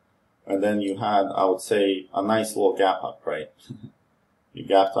 And then you had, I would say, a nice little gap up, right? You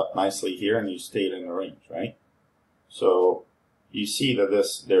gapped up nicely here and you stayed in the range, right? So you see that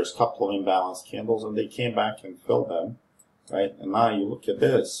there's a couple of imbalanced candles and they came back and filled them, right? And now you look at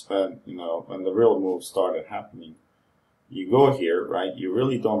this when the real move started happening. You go here, right? You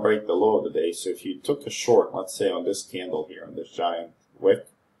really don't break the low of the day. So if you took a short, let's say on this candle here, on this giant wick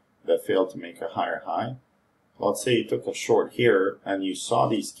that failed to make a higher high, let's say you took a short here and you saw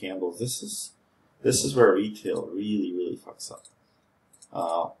these candles. This is where retail really, really fucks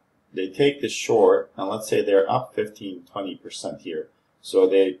up. they take the short, and let's say they're up 15-20% here. So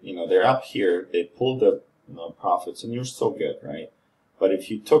they, they're up here. They pull the profits, and you're still good, right? But if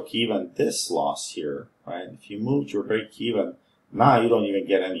you took even this loss here, right? If you moved your break even, now you don't even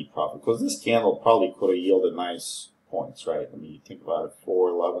get any profit because this candle probably could have yielded nice points, right? I mean, you think about it,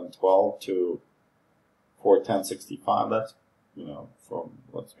 4.11.12 to 4.10.65. That's from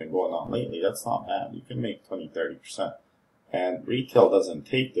what's been going on lately, that's not bad. You can make 20-30%. And retail doesn't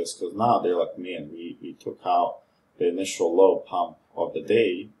take this because now they're like, man, we took out the initial low pump of the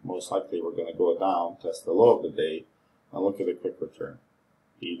day. Most likely we're going to go down, test the low of the day, and look at the quick return.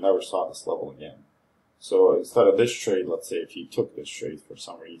 You never saw this level again. So instead of this trade, let's say if you took this trade for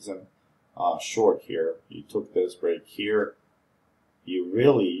some reason, short here, you took this break here, you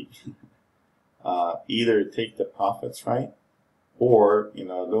really either take the profits, right? Or,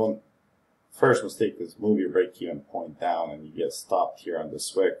 don't, first mistake is move your break-even point down and you get stopped here on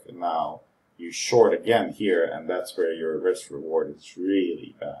this wick, and now you short again here, and that's where your risk reward is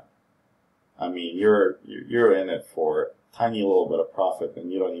really bad. I mean, you're in it for a tiny little bit of profit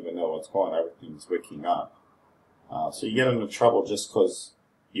and you don't even know what's going on. Everything's wicking up. So you get into trouble just because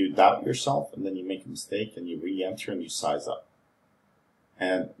you doubt yourself and then you make a mistake and you re-enter and you size up.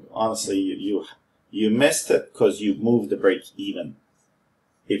 And honestly, you missed it because you moved the break even.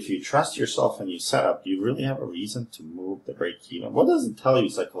 If you trust yourself and you set up, do you really have a reason to move the break even? What does it tell you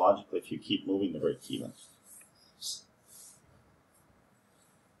psychologically if you keep moving the break even?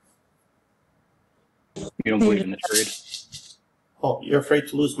 You don't believe in the trade? Oh, you're afraid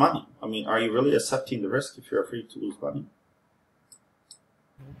to lose money. I mean, are you really accepting the risk if you're afraid to lose money?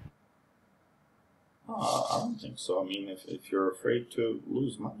 I don't think so. I mean, if you're afraid to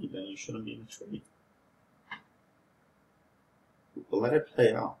lose money, then you shouldn't be in a trade. But let it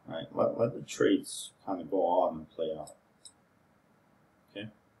play out, right? Let the trades kind of go on and play out. Okay?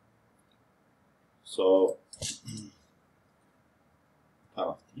 So, I don't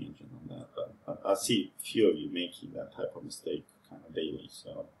have the engine on that, but I see a few of you making that type of mistake kind of daily,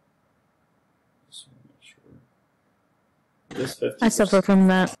 so just want to make sure. This 50%, I suffer from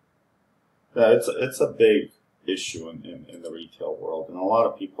that. yeah, it's a big issue in the retail world, and a lot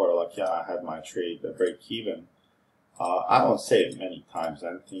of people are like, yeah, I had my trade at break even. I don't say it many times,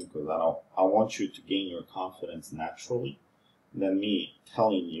 I think, because I want you to gain your confidence naturally, than me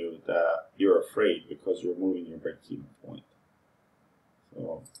telling you that you're afraid because you're moving your break-even point.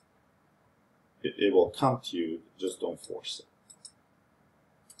 So it will come to you, just don't force it.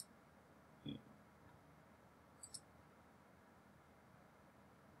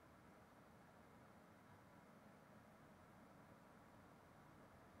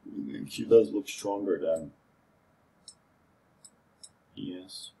 She does look stronger than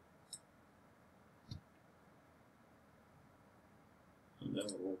yes. And then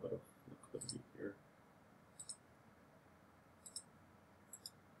a little bit of liquidity here.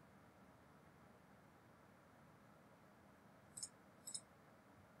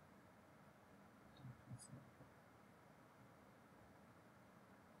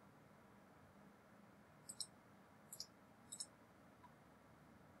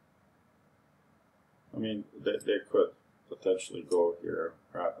 I mean, they could potentially go here,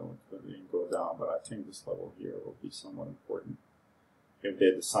 grab the liquidity and go down, but I think this level here will be somewhat important if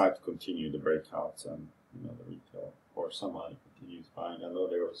they decide to continue the breakouts and the retail, or somebody continues buying. I know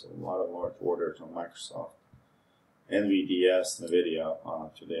there was a lot of large orders on Microsoft, NVDS,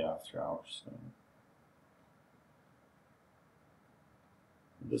 NVIDIA today after hours. So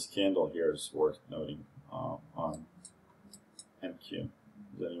this candle here is worth noting on MQ.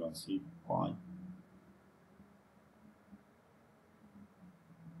 Does anyone see why?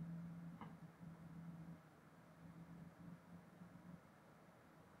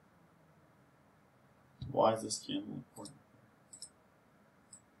 Why is this candle important?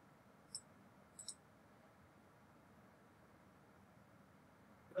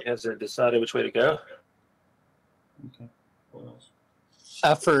 Hasn't decided which way to go. Okay. What else?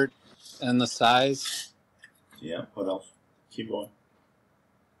 Effort and the size. Yeah. What else? Keep going.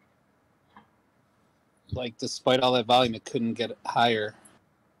 Like, despite all that volume, it couldn't get higher.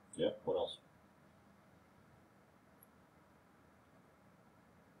 Yeah. What else?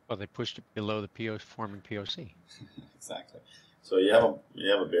 Well, they pushed it below the forming POC. Exactly. So you have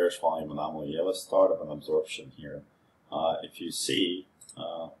a bearish volume anomaly. You have a start of an absorption here. If you see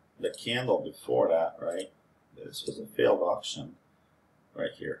the candle before that, right? This was a failed auction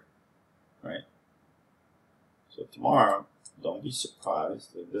right here, right? So tomorrow, don't be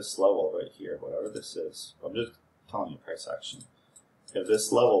surprised at this level right here, whatever this is. I'm just telling you price action. If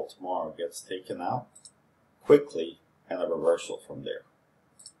this level tomorrow gets taken out quickly and a reversal from there.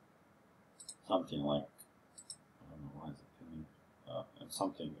 something like, I don't know why is it pinning, and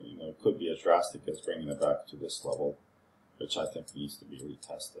something, it could be as drastic as bringing it back to this level, which I think needs to be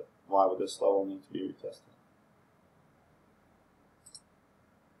retested. Why would this level need to be retested?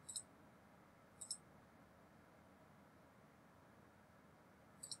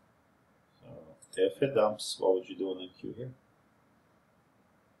 So if it dumps, what would you do in the queue here?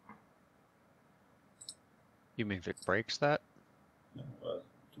 You mean if it breaks that? No,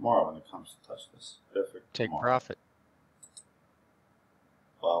 tomorrow when it comes to touch this. Take tomorrow. profit.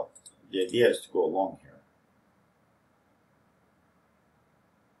 Well, the idea is to go along here.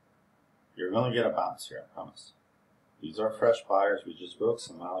 You're going to get a bounce here, I promise. These are fresh buyers. We just broke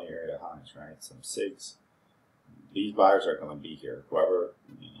some value area highs, right? Some SIGs. These buyers are going to be here. Whoever,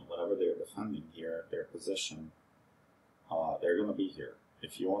 whatever they're defending here, their position, they're going to be here.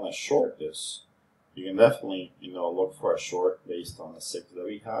 If you want to short this, you can definitely, look for a short based on the SIGs that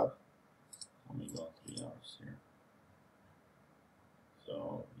we have. Let me go 3 hours here.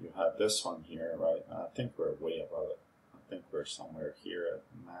 So you have this one here, right? I think we're way above it. I think we're somewhere here at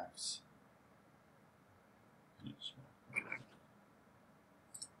max.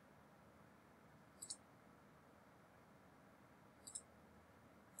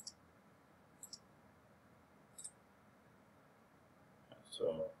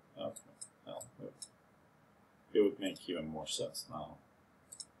 So, okay. Well, it would make even more sense now.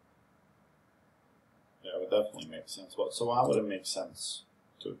 Yeah, it would definitely make sense. So why would it make sense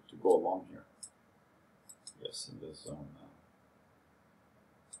to go along here? Yes, in this zone now.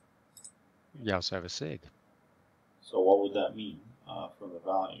 You also have a SIG. So what would that mean from the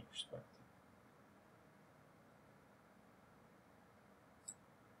value perspective?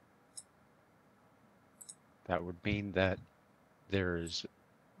 That would mean that there's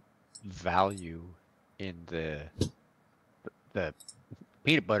value in the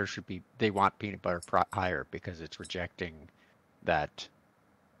peanut butter should be, they want peanut butter higher because it's rejecting that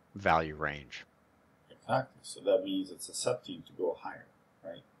value range. Exactly. So that means it's accepting to go higher,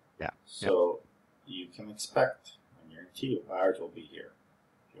 right? Yeah. So you can expect, I guarantee you, buyers will be here.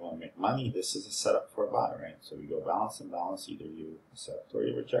 If you want to make money, this is a setup for a buy, right? So we go balance and balance, either you accept or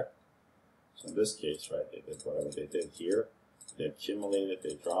you reject. So in this case, right, they did whatever they did here. They accumulated,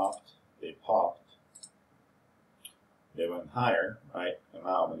 they dropped, they popped, they went higher, right? And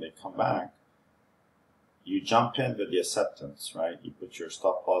now when they come back, you jump in with the acceptance, right? You put your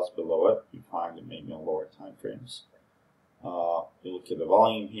stop loss below it. You find it maybe on lower time frames. You look at the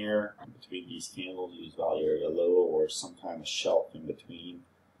volume here. In between these candles, use value area low or some kind of shelf in between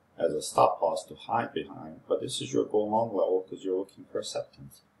as a stop loss to hide behind. But this is your go long level because you're looking for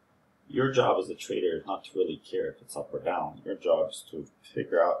acceptance. Your job as a trader is not to really care if it's up or down. Your job is to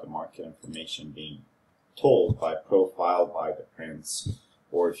figure out the market information being told by profile, by the prints,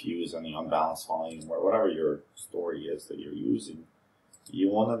 or if you use any unbalanced volume or whatever your story is that you're using. You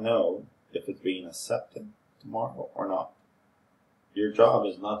want to know if it's being accepted tomorrow or not. Your job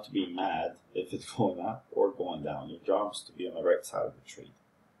is not to be mad if it's going up or going down. Your job is to be on the right side of the trade.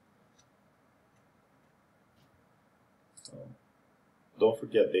 So don't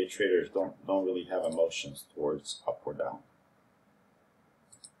forget, day traders don't really have emotions towards up or down.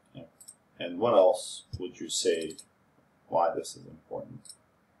 Yeah. And what else would you say why this is important?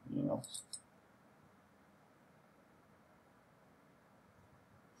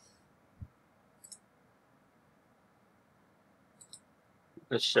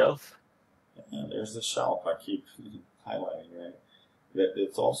 The shelf. Yeah, there's the shelf. I keep highlighting, right? That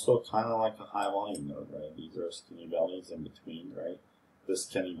it's also kind of like a high volume node, right? These are skinny bellies in between, right? This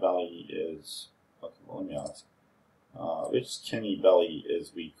skinny belly is, okay, well, let me ask, which skinny belly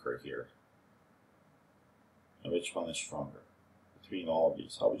is weaker here? And which one is stronger between all of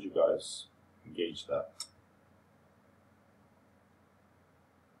these? How would you guys engage that?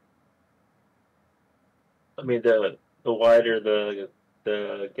 I mean, the wider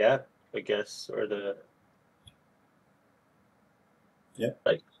the gap, I guess, or the Yeah.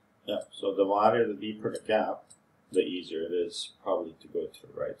 So the wider, the deeper the gap, the easier it is probably to go to,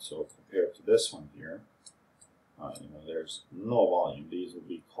 right? So compared to this one here, there's no volume. These would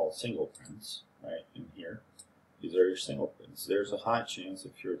be called single prints, right? In here, these are your single prints. There's a high chance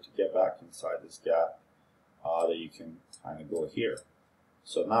if you're to get back inside this gap that you can kind of go here.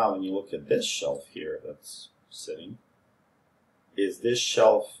 So now when you look at this shelf here that's sitting, is this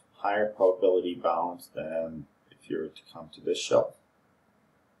shelf higher probability bound than if you were to come to this shelf?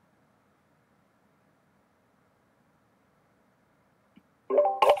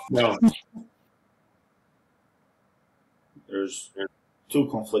 no. There's two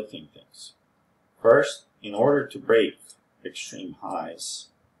conflicting things. First, in order to break extreme highs,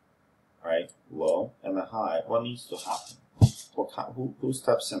 right, low and a high, what needs to happen? Who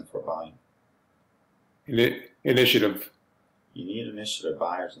steps in for buying? Initiative. You need initiative,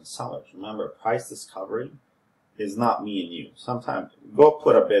 buyers and sellers. Remember, price discovery is not me and you. Sometimes go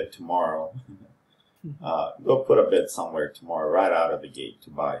put a bid tomorrow. Go put a bid somewhere tomorrow, right out of the gate to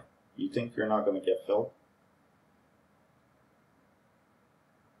buy. You think you're not going to get filled?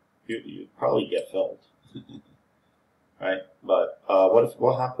 You probably get filled, right? But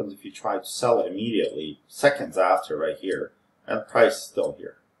what happens if you try to sell it immediately, seconds after, right here, and the price is still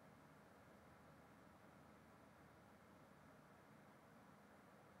here?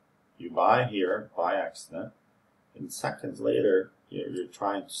 You buy here by accident, and seconds later you're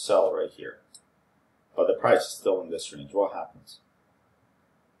trying to sell right here, but the price is still in this range. What happens?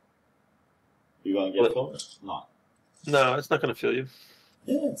 You're going to get filled? Not. No, it's not going to fill you.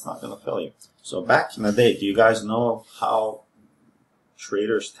 Yeah, it's not going to fill you. So back in the day, do you guys know how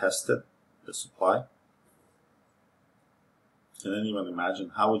traders tested the supply? Can anyone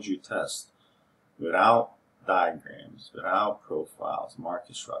imagine how would you test without diagrams, without profiles,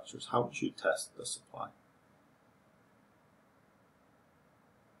 market structures? How would you test the supply?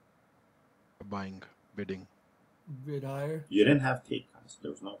 Buying, bidding. Bid higher. You didn't have tape, guys.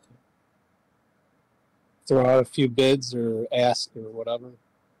 There was no tape. Throw out a few bids or ask or whatever,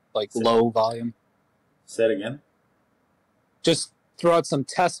 like low volume. Say it again. Just throw out some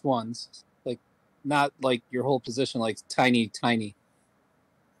test ones, like not like your whole position, like tiny.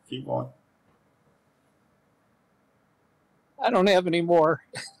 Keep going. I don't have any more.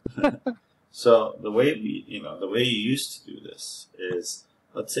 So the way the way you used to do this is,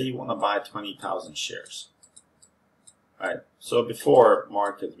 let's say you want to buy 20,000 shares. Right. So before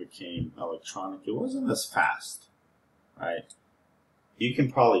markets became electronic, it wasn't as fast, right? You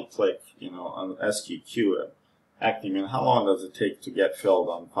can probably click, on SQQ. Acting, how long does it take to get filled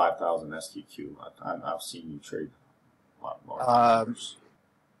on 5,000 SQQ? I've seen you trade a lot more.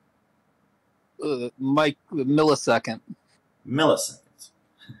 Millisecond. Milliseconds,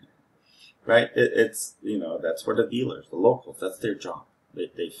 right? It's that's for the dealers, the locals. That's their job.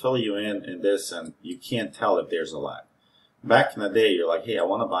 They fill you in this, and you can't tell if there's a lag. Back in the day, you're like, hey, I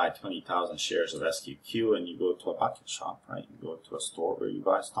want to buy 20,000 shares of SQQ, and you go to a bucket shop, right? You go to a store where you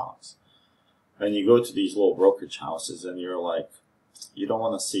buy stocks. And you go to these little brokerage houses, and you're like, you don't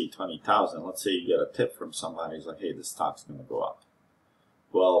want to see 20,000. Let's say you get a tip from somebody who's like, hey, this stock's going to go up.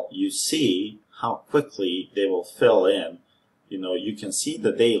 Well, you see how quickly they will fill in. You can see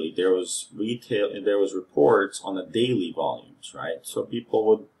the daily. There was reports on the daily volumes, right? So people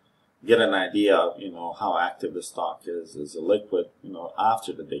would get an idea of, how active the stock is it liquid,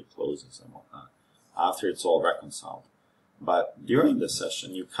 after the day closes and whatnot, after it's all reconciled. But during the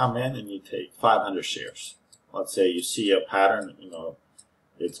session, you come in and you take 500 shares. Let's say you see a pattern,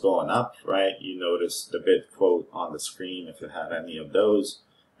 it's going up, right? You notice the bid quote on the screen if it had any of those.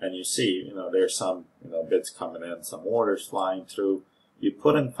 And you see, there's some, bids coming in, some orders flying through. You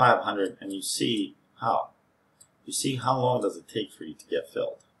put in 500 and you see how. You see how long does it take for you to get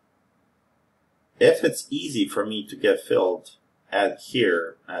filled. If it's easy for me to get filled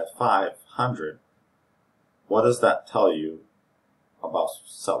here at 500, what does that tell you about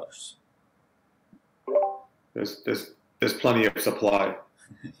sellers? There's plenty of supply.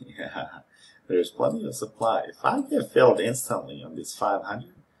 Yeah, there's plenty of supply. If I get filled instantly on this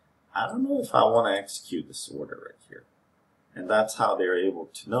 500, I don't know if I want to execute this order right here. And that's how they're able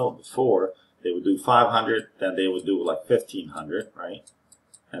to know. Before, they would do 500, then they would do like 1,500, right?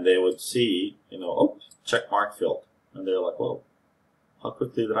 And they would see, oh, check mark filled. And they're like, whoa, how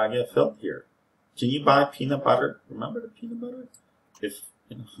quickly did I get filled here? Can you buy peanut butter? Remember the peanut butter? If,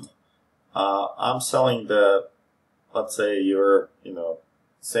 I'm selling let's say you're,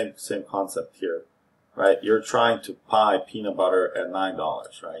 same concept here, right? You're trying to buy peanut butter at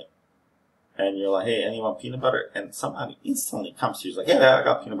 $9, right? And you're like, hey, anyone peanut butter? And somebody instantly comes to you, like, yeah, I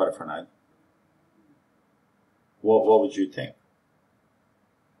got peanut butter for $9. What would you think?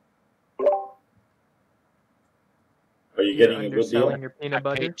 Are you getting a good deal? Your peanut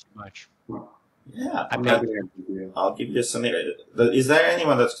butter? Too much. Yeah, I'll give you a scenario. Is there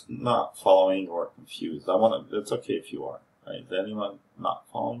anyone that's not following or confused? It's okay if you are. Right? Is anyone not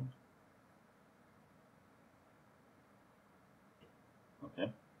following?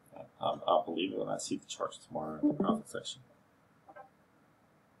 Okay. I'll believe it when I see the charts tomorrow in the profit section.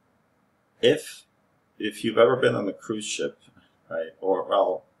 If you've ever been on a cruise ship, right,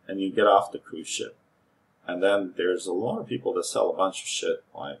 and you get off the cruise ship, and then there's a lot of people that sell a bunch of shit,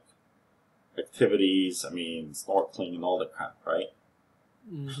 like activities, snorkeling and all the crap, right?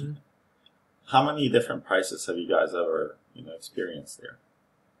 Mm-hmm. How many different prices have you guys ever, experienced there?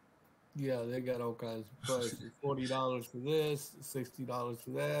 Yeah, they got all kinds of prices. $40 for this, $60 for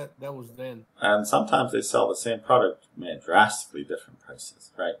that. That was then. And sometimes they sell the same product, man, drastically different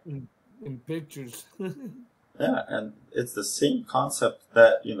prices, right? In pictures. Yeah, and it's the same concept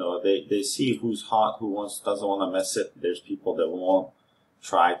that, you know, they see who's hot, who doesn't want to miss it. There's people that won't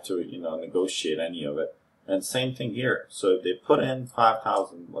try to, you know, negotiate any of it. And same thing here. So if they put in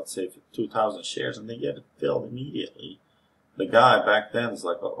 5,000, let's say 2,000 shares, and they get it filled immediately, the guy back then is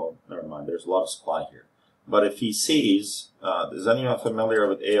like, oh, never mind, there's a lot of supply here. But if he sees, is anyone familiar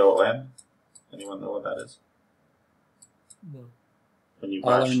with AON? Anyone know what that is? No. When you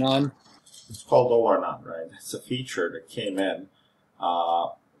All or none. It's called all or none, right? It's a feature that came in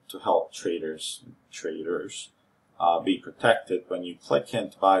to help traders be protected. When you click in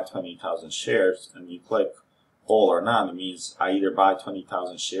to buy 20,000 shares and you click all or none, it means I either buy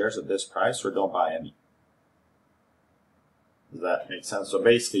 20,000 shares at this price or don't buy any. Does that make sense? So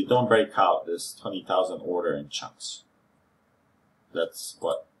basically, don't break out this 20,000 order in chunks. That's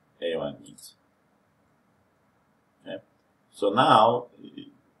what AON means. Okay. So now,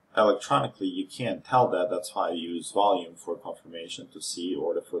 electronically, you can't tell that. That's why I use volume for confirmation to see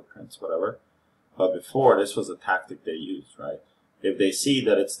order footprints, whatever. But before, this was a tactic they used, right? If they see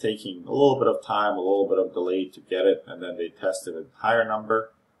that it's taking a little bit of time, a little bit of delay to get it, and then they test it at a higher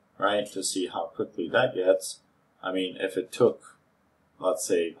number, right, to see how quickly that gets. I mean, if it took, let's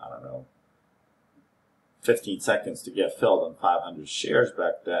say, I don't know, 15 seconds to get filled on 500 shares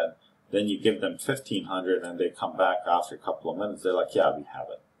back then you give them 1,500 and they come back after a couple of minutes. They're like, yeah, we have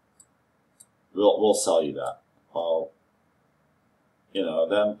it. We'll sell you that. Well, you know,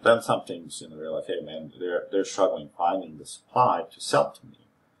 then something's, you know, they're like, hey man, they're struggling finding the supply to sell to me.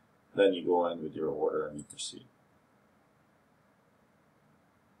 Then you go in with your order and you proceed.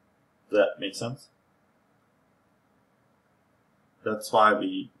 Does that make sense? That's why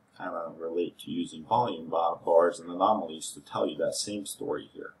we kind of relate to using volume bars and anomalies to tell you that same story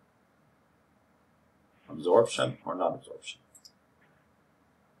here. Absorption or not absorption.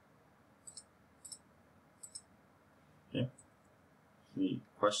 Okay. Any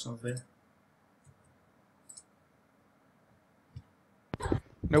questions there?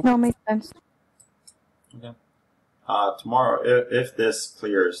 Nope. No, makes sense. Okay. Tomorrow, if this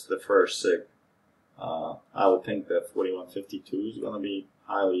clears the first SIG, I would think that 4152 is going to be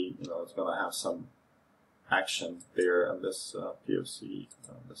highly, you know, it's going to have some action there on this POC,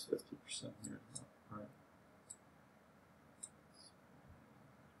 this 50% here. All right.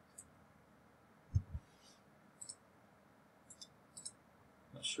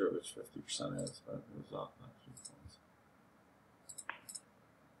 Not sure which 50% is, but it was off by 3 points.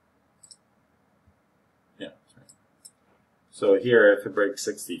 Yeah, that's right. So here, if it breaks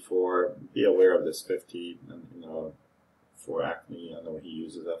 64, be aware of this 50. And, you know, for Acme, I know he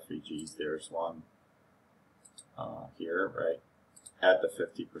uses FVGs. There's one here, right, at the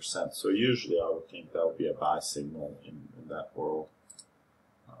 50%. So usually I would think that would be a buy signal in that world,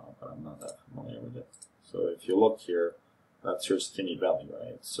 but I'm not that familiar with it. So if you look here, that's your skinny belly,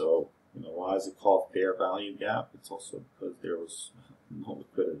 right? So, you know, why is it called fair value gap? It's also because there was no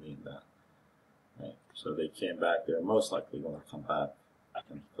liquidity in that, right? So they came back. They're most likely going to come back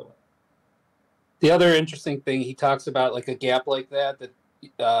and fill it. The other interesting thing, he talks about like a gap like that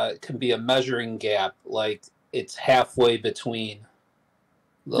can be a measuring gap, like it's halfway between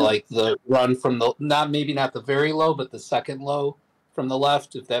like the run from the, maybe not the very low, but the second low from the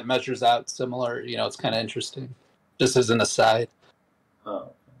left. If that measures out similar, you know, it's kind of interesting. Just as an aside. Oh,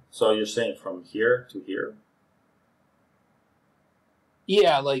 so you're saying from here to here?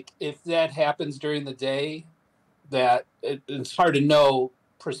 Yeah, like if that happens during the day, that it's hard to know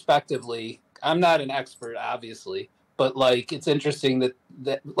prospectively. I'm not an expert, obviously, but like it's interesting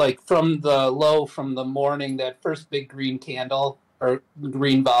that like from the low from the morning, that first big green candle or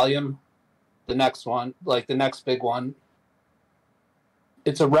green volume, the next one, like the next big one,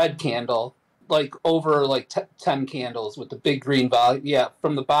 it's a red candle. Like over like 10 candles with the big green volume. Yeah,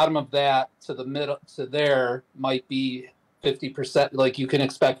 from the bottom of that to the middle to there might be 50%. Like you can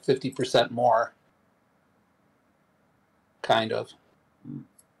expect 50% more. Kind of.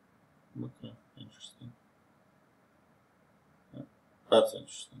 Okay, interesting. Yeah, that's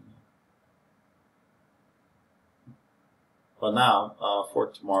interesting. But now, for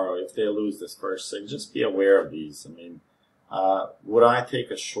tomorrow, if they lose this first SIG, just be aware of these. I mean, would I take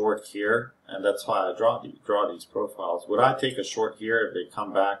a short here? And that's why I draw these profiles. Would I take a short here if they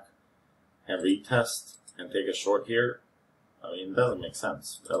come back and retest and take a short here? I mean, it doesn't make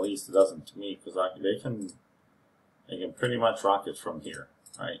sense. At least it doesn't to me, because they can pretty much rock it from here,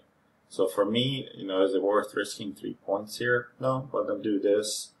 right? So for me, you know, is it worth risking 3 points here? No, let them do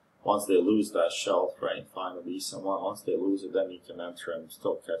this. once they lose that shelf, right, find a decent one. Once they lose it, then you can enter and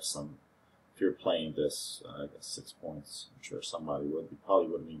still catch some. If you're playing this, I guess 6 points. I'm sure somebody would. You probably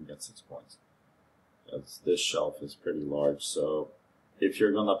wouldn't even get 6 points. Because this shelf is pretty large. So if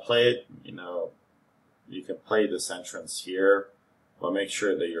you're going to play it, you know, you can play this entrance here, but make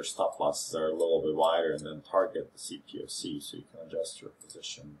sure that your stop losses are a little bit wider and then target the CPOC so you can adjust your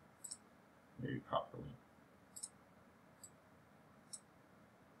position maybe properly.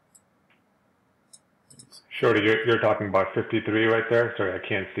 Shorty, you're talking about 53 right there? Sorry, I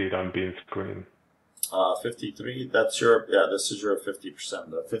can't see it on Bean's screen. 53, that's your, yeah, this is your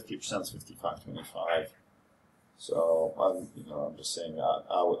 50%. The 50% is 55.25. So I'm just saying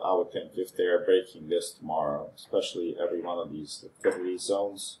I would think if they're breaking this tomorrow, especially every one of these liquidity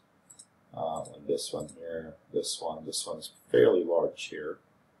zones, like this one here, this one is fairly large here.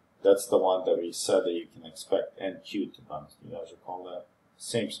 That's the one that we said that you can expect NQ to bounce. You guys recall that?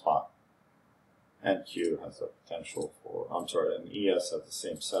 Same spot. NQ has a potential for, I'm sorry, and ES has the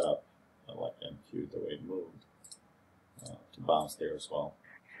same setup like NQ, the way it moved, to bounce there as well.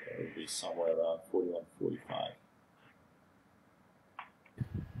 So it would be somewhere around 41, 45.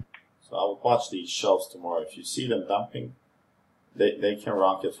 So I would watch these shelves tomorrow. If you see them dumping, they can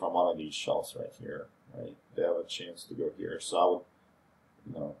rocket from one of these shelves right here, right? They have a chance to go here. So I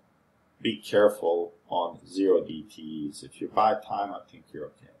would, be careful on 0 DTs. If you buy time, I think you're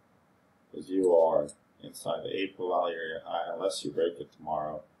okay. Because you are inside the April value area high. Unless you break it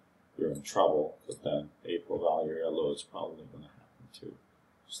tomorrow, you're in trouble, because then April value area low is probably going to happen too.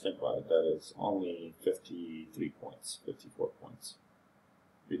 Just think about it. That is only 53 points, 54 points.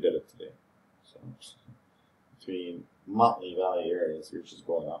 We did it today. So between monthly value areas, you're just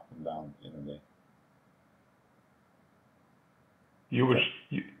going up and down in a day. You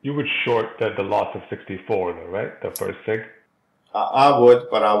would short the loss of 64 though, right? The first sig. I would,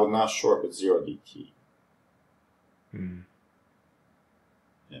 but I would not short with 0 DT.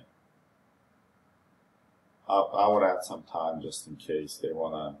 Yeah. I would add some time just in case they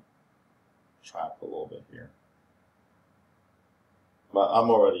want to trap a little bit here. But I'm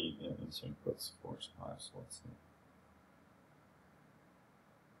already in swing puts 4-5, so let's see.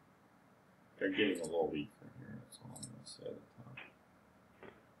 They're getting a little weaker here, that's all I'm going to say at the top.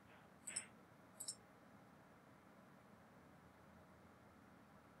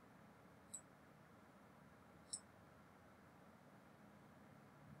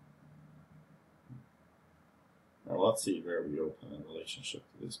 Now let's see where we open in relationship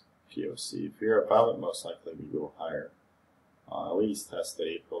to this POC. If we're above it, most likely we go higher. At least test the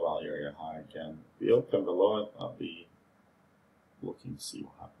April value area high again. If we open below it, I'll be looking to see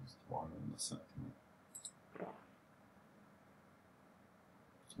what happens tomorrow in the sentiment. Okay.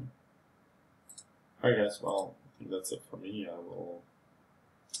 Alright guys, well, I think that's it for me.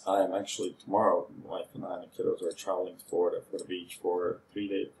 I am actually tomorrow, my wife and I and the kiddos are traveling to Florida for the beach for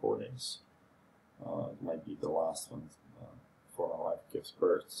 4 days. It might be the last one before my wife gives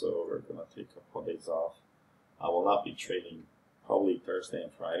birth, so we're going to take a couple of days off. I will not be trading probably Thursday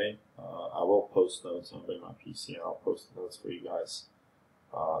and Friday. I will post notes. I'll bring my PC and I'll post notes for you guys.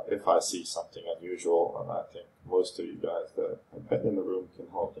 If I see something unusual, and I think most of you guys that have been in the room can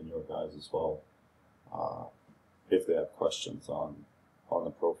help in your guys as well. If they have questions on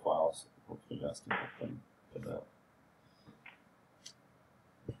the profiles, hopefully you guys can help them with that.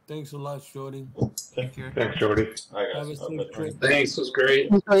 Thanks a lot, Shorty. Thank you. Thanks, Shorty. Have a safe trip. Thanks, it was great.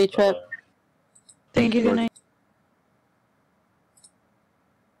 Enjoy your trip. Thank you. Good night.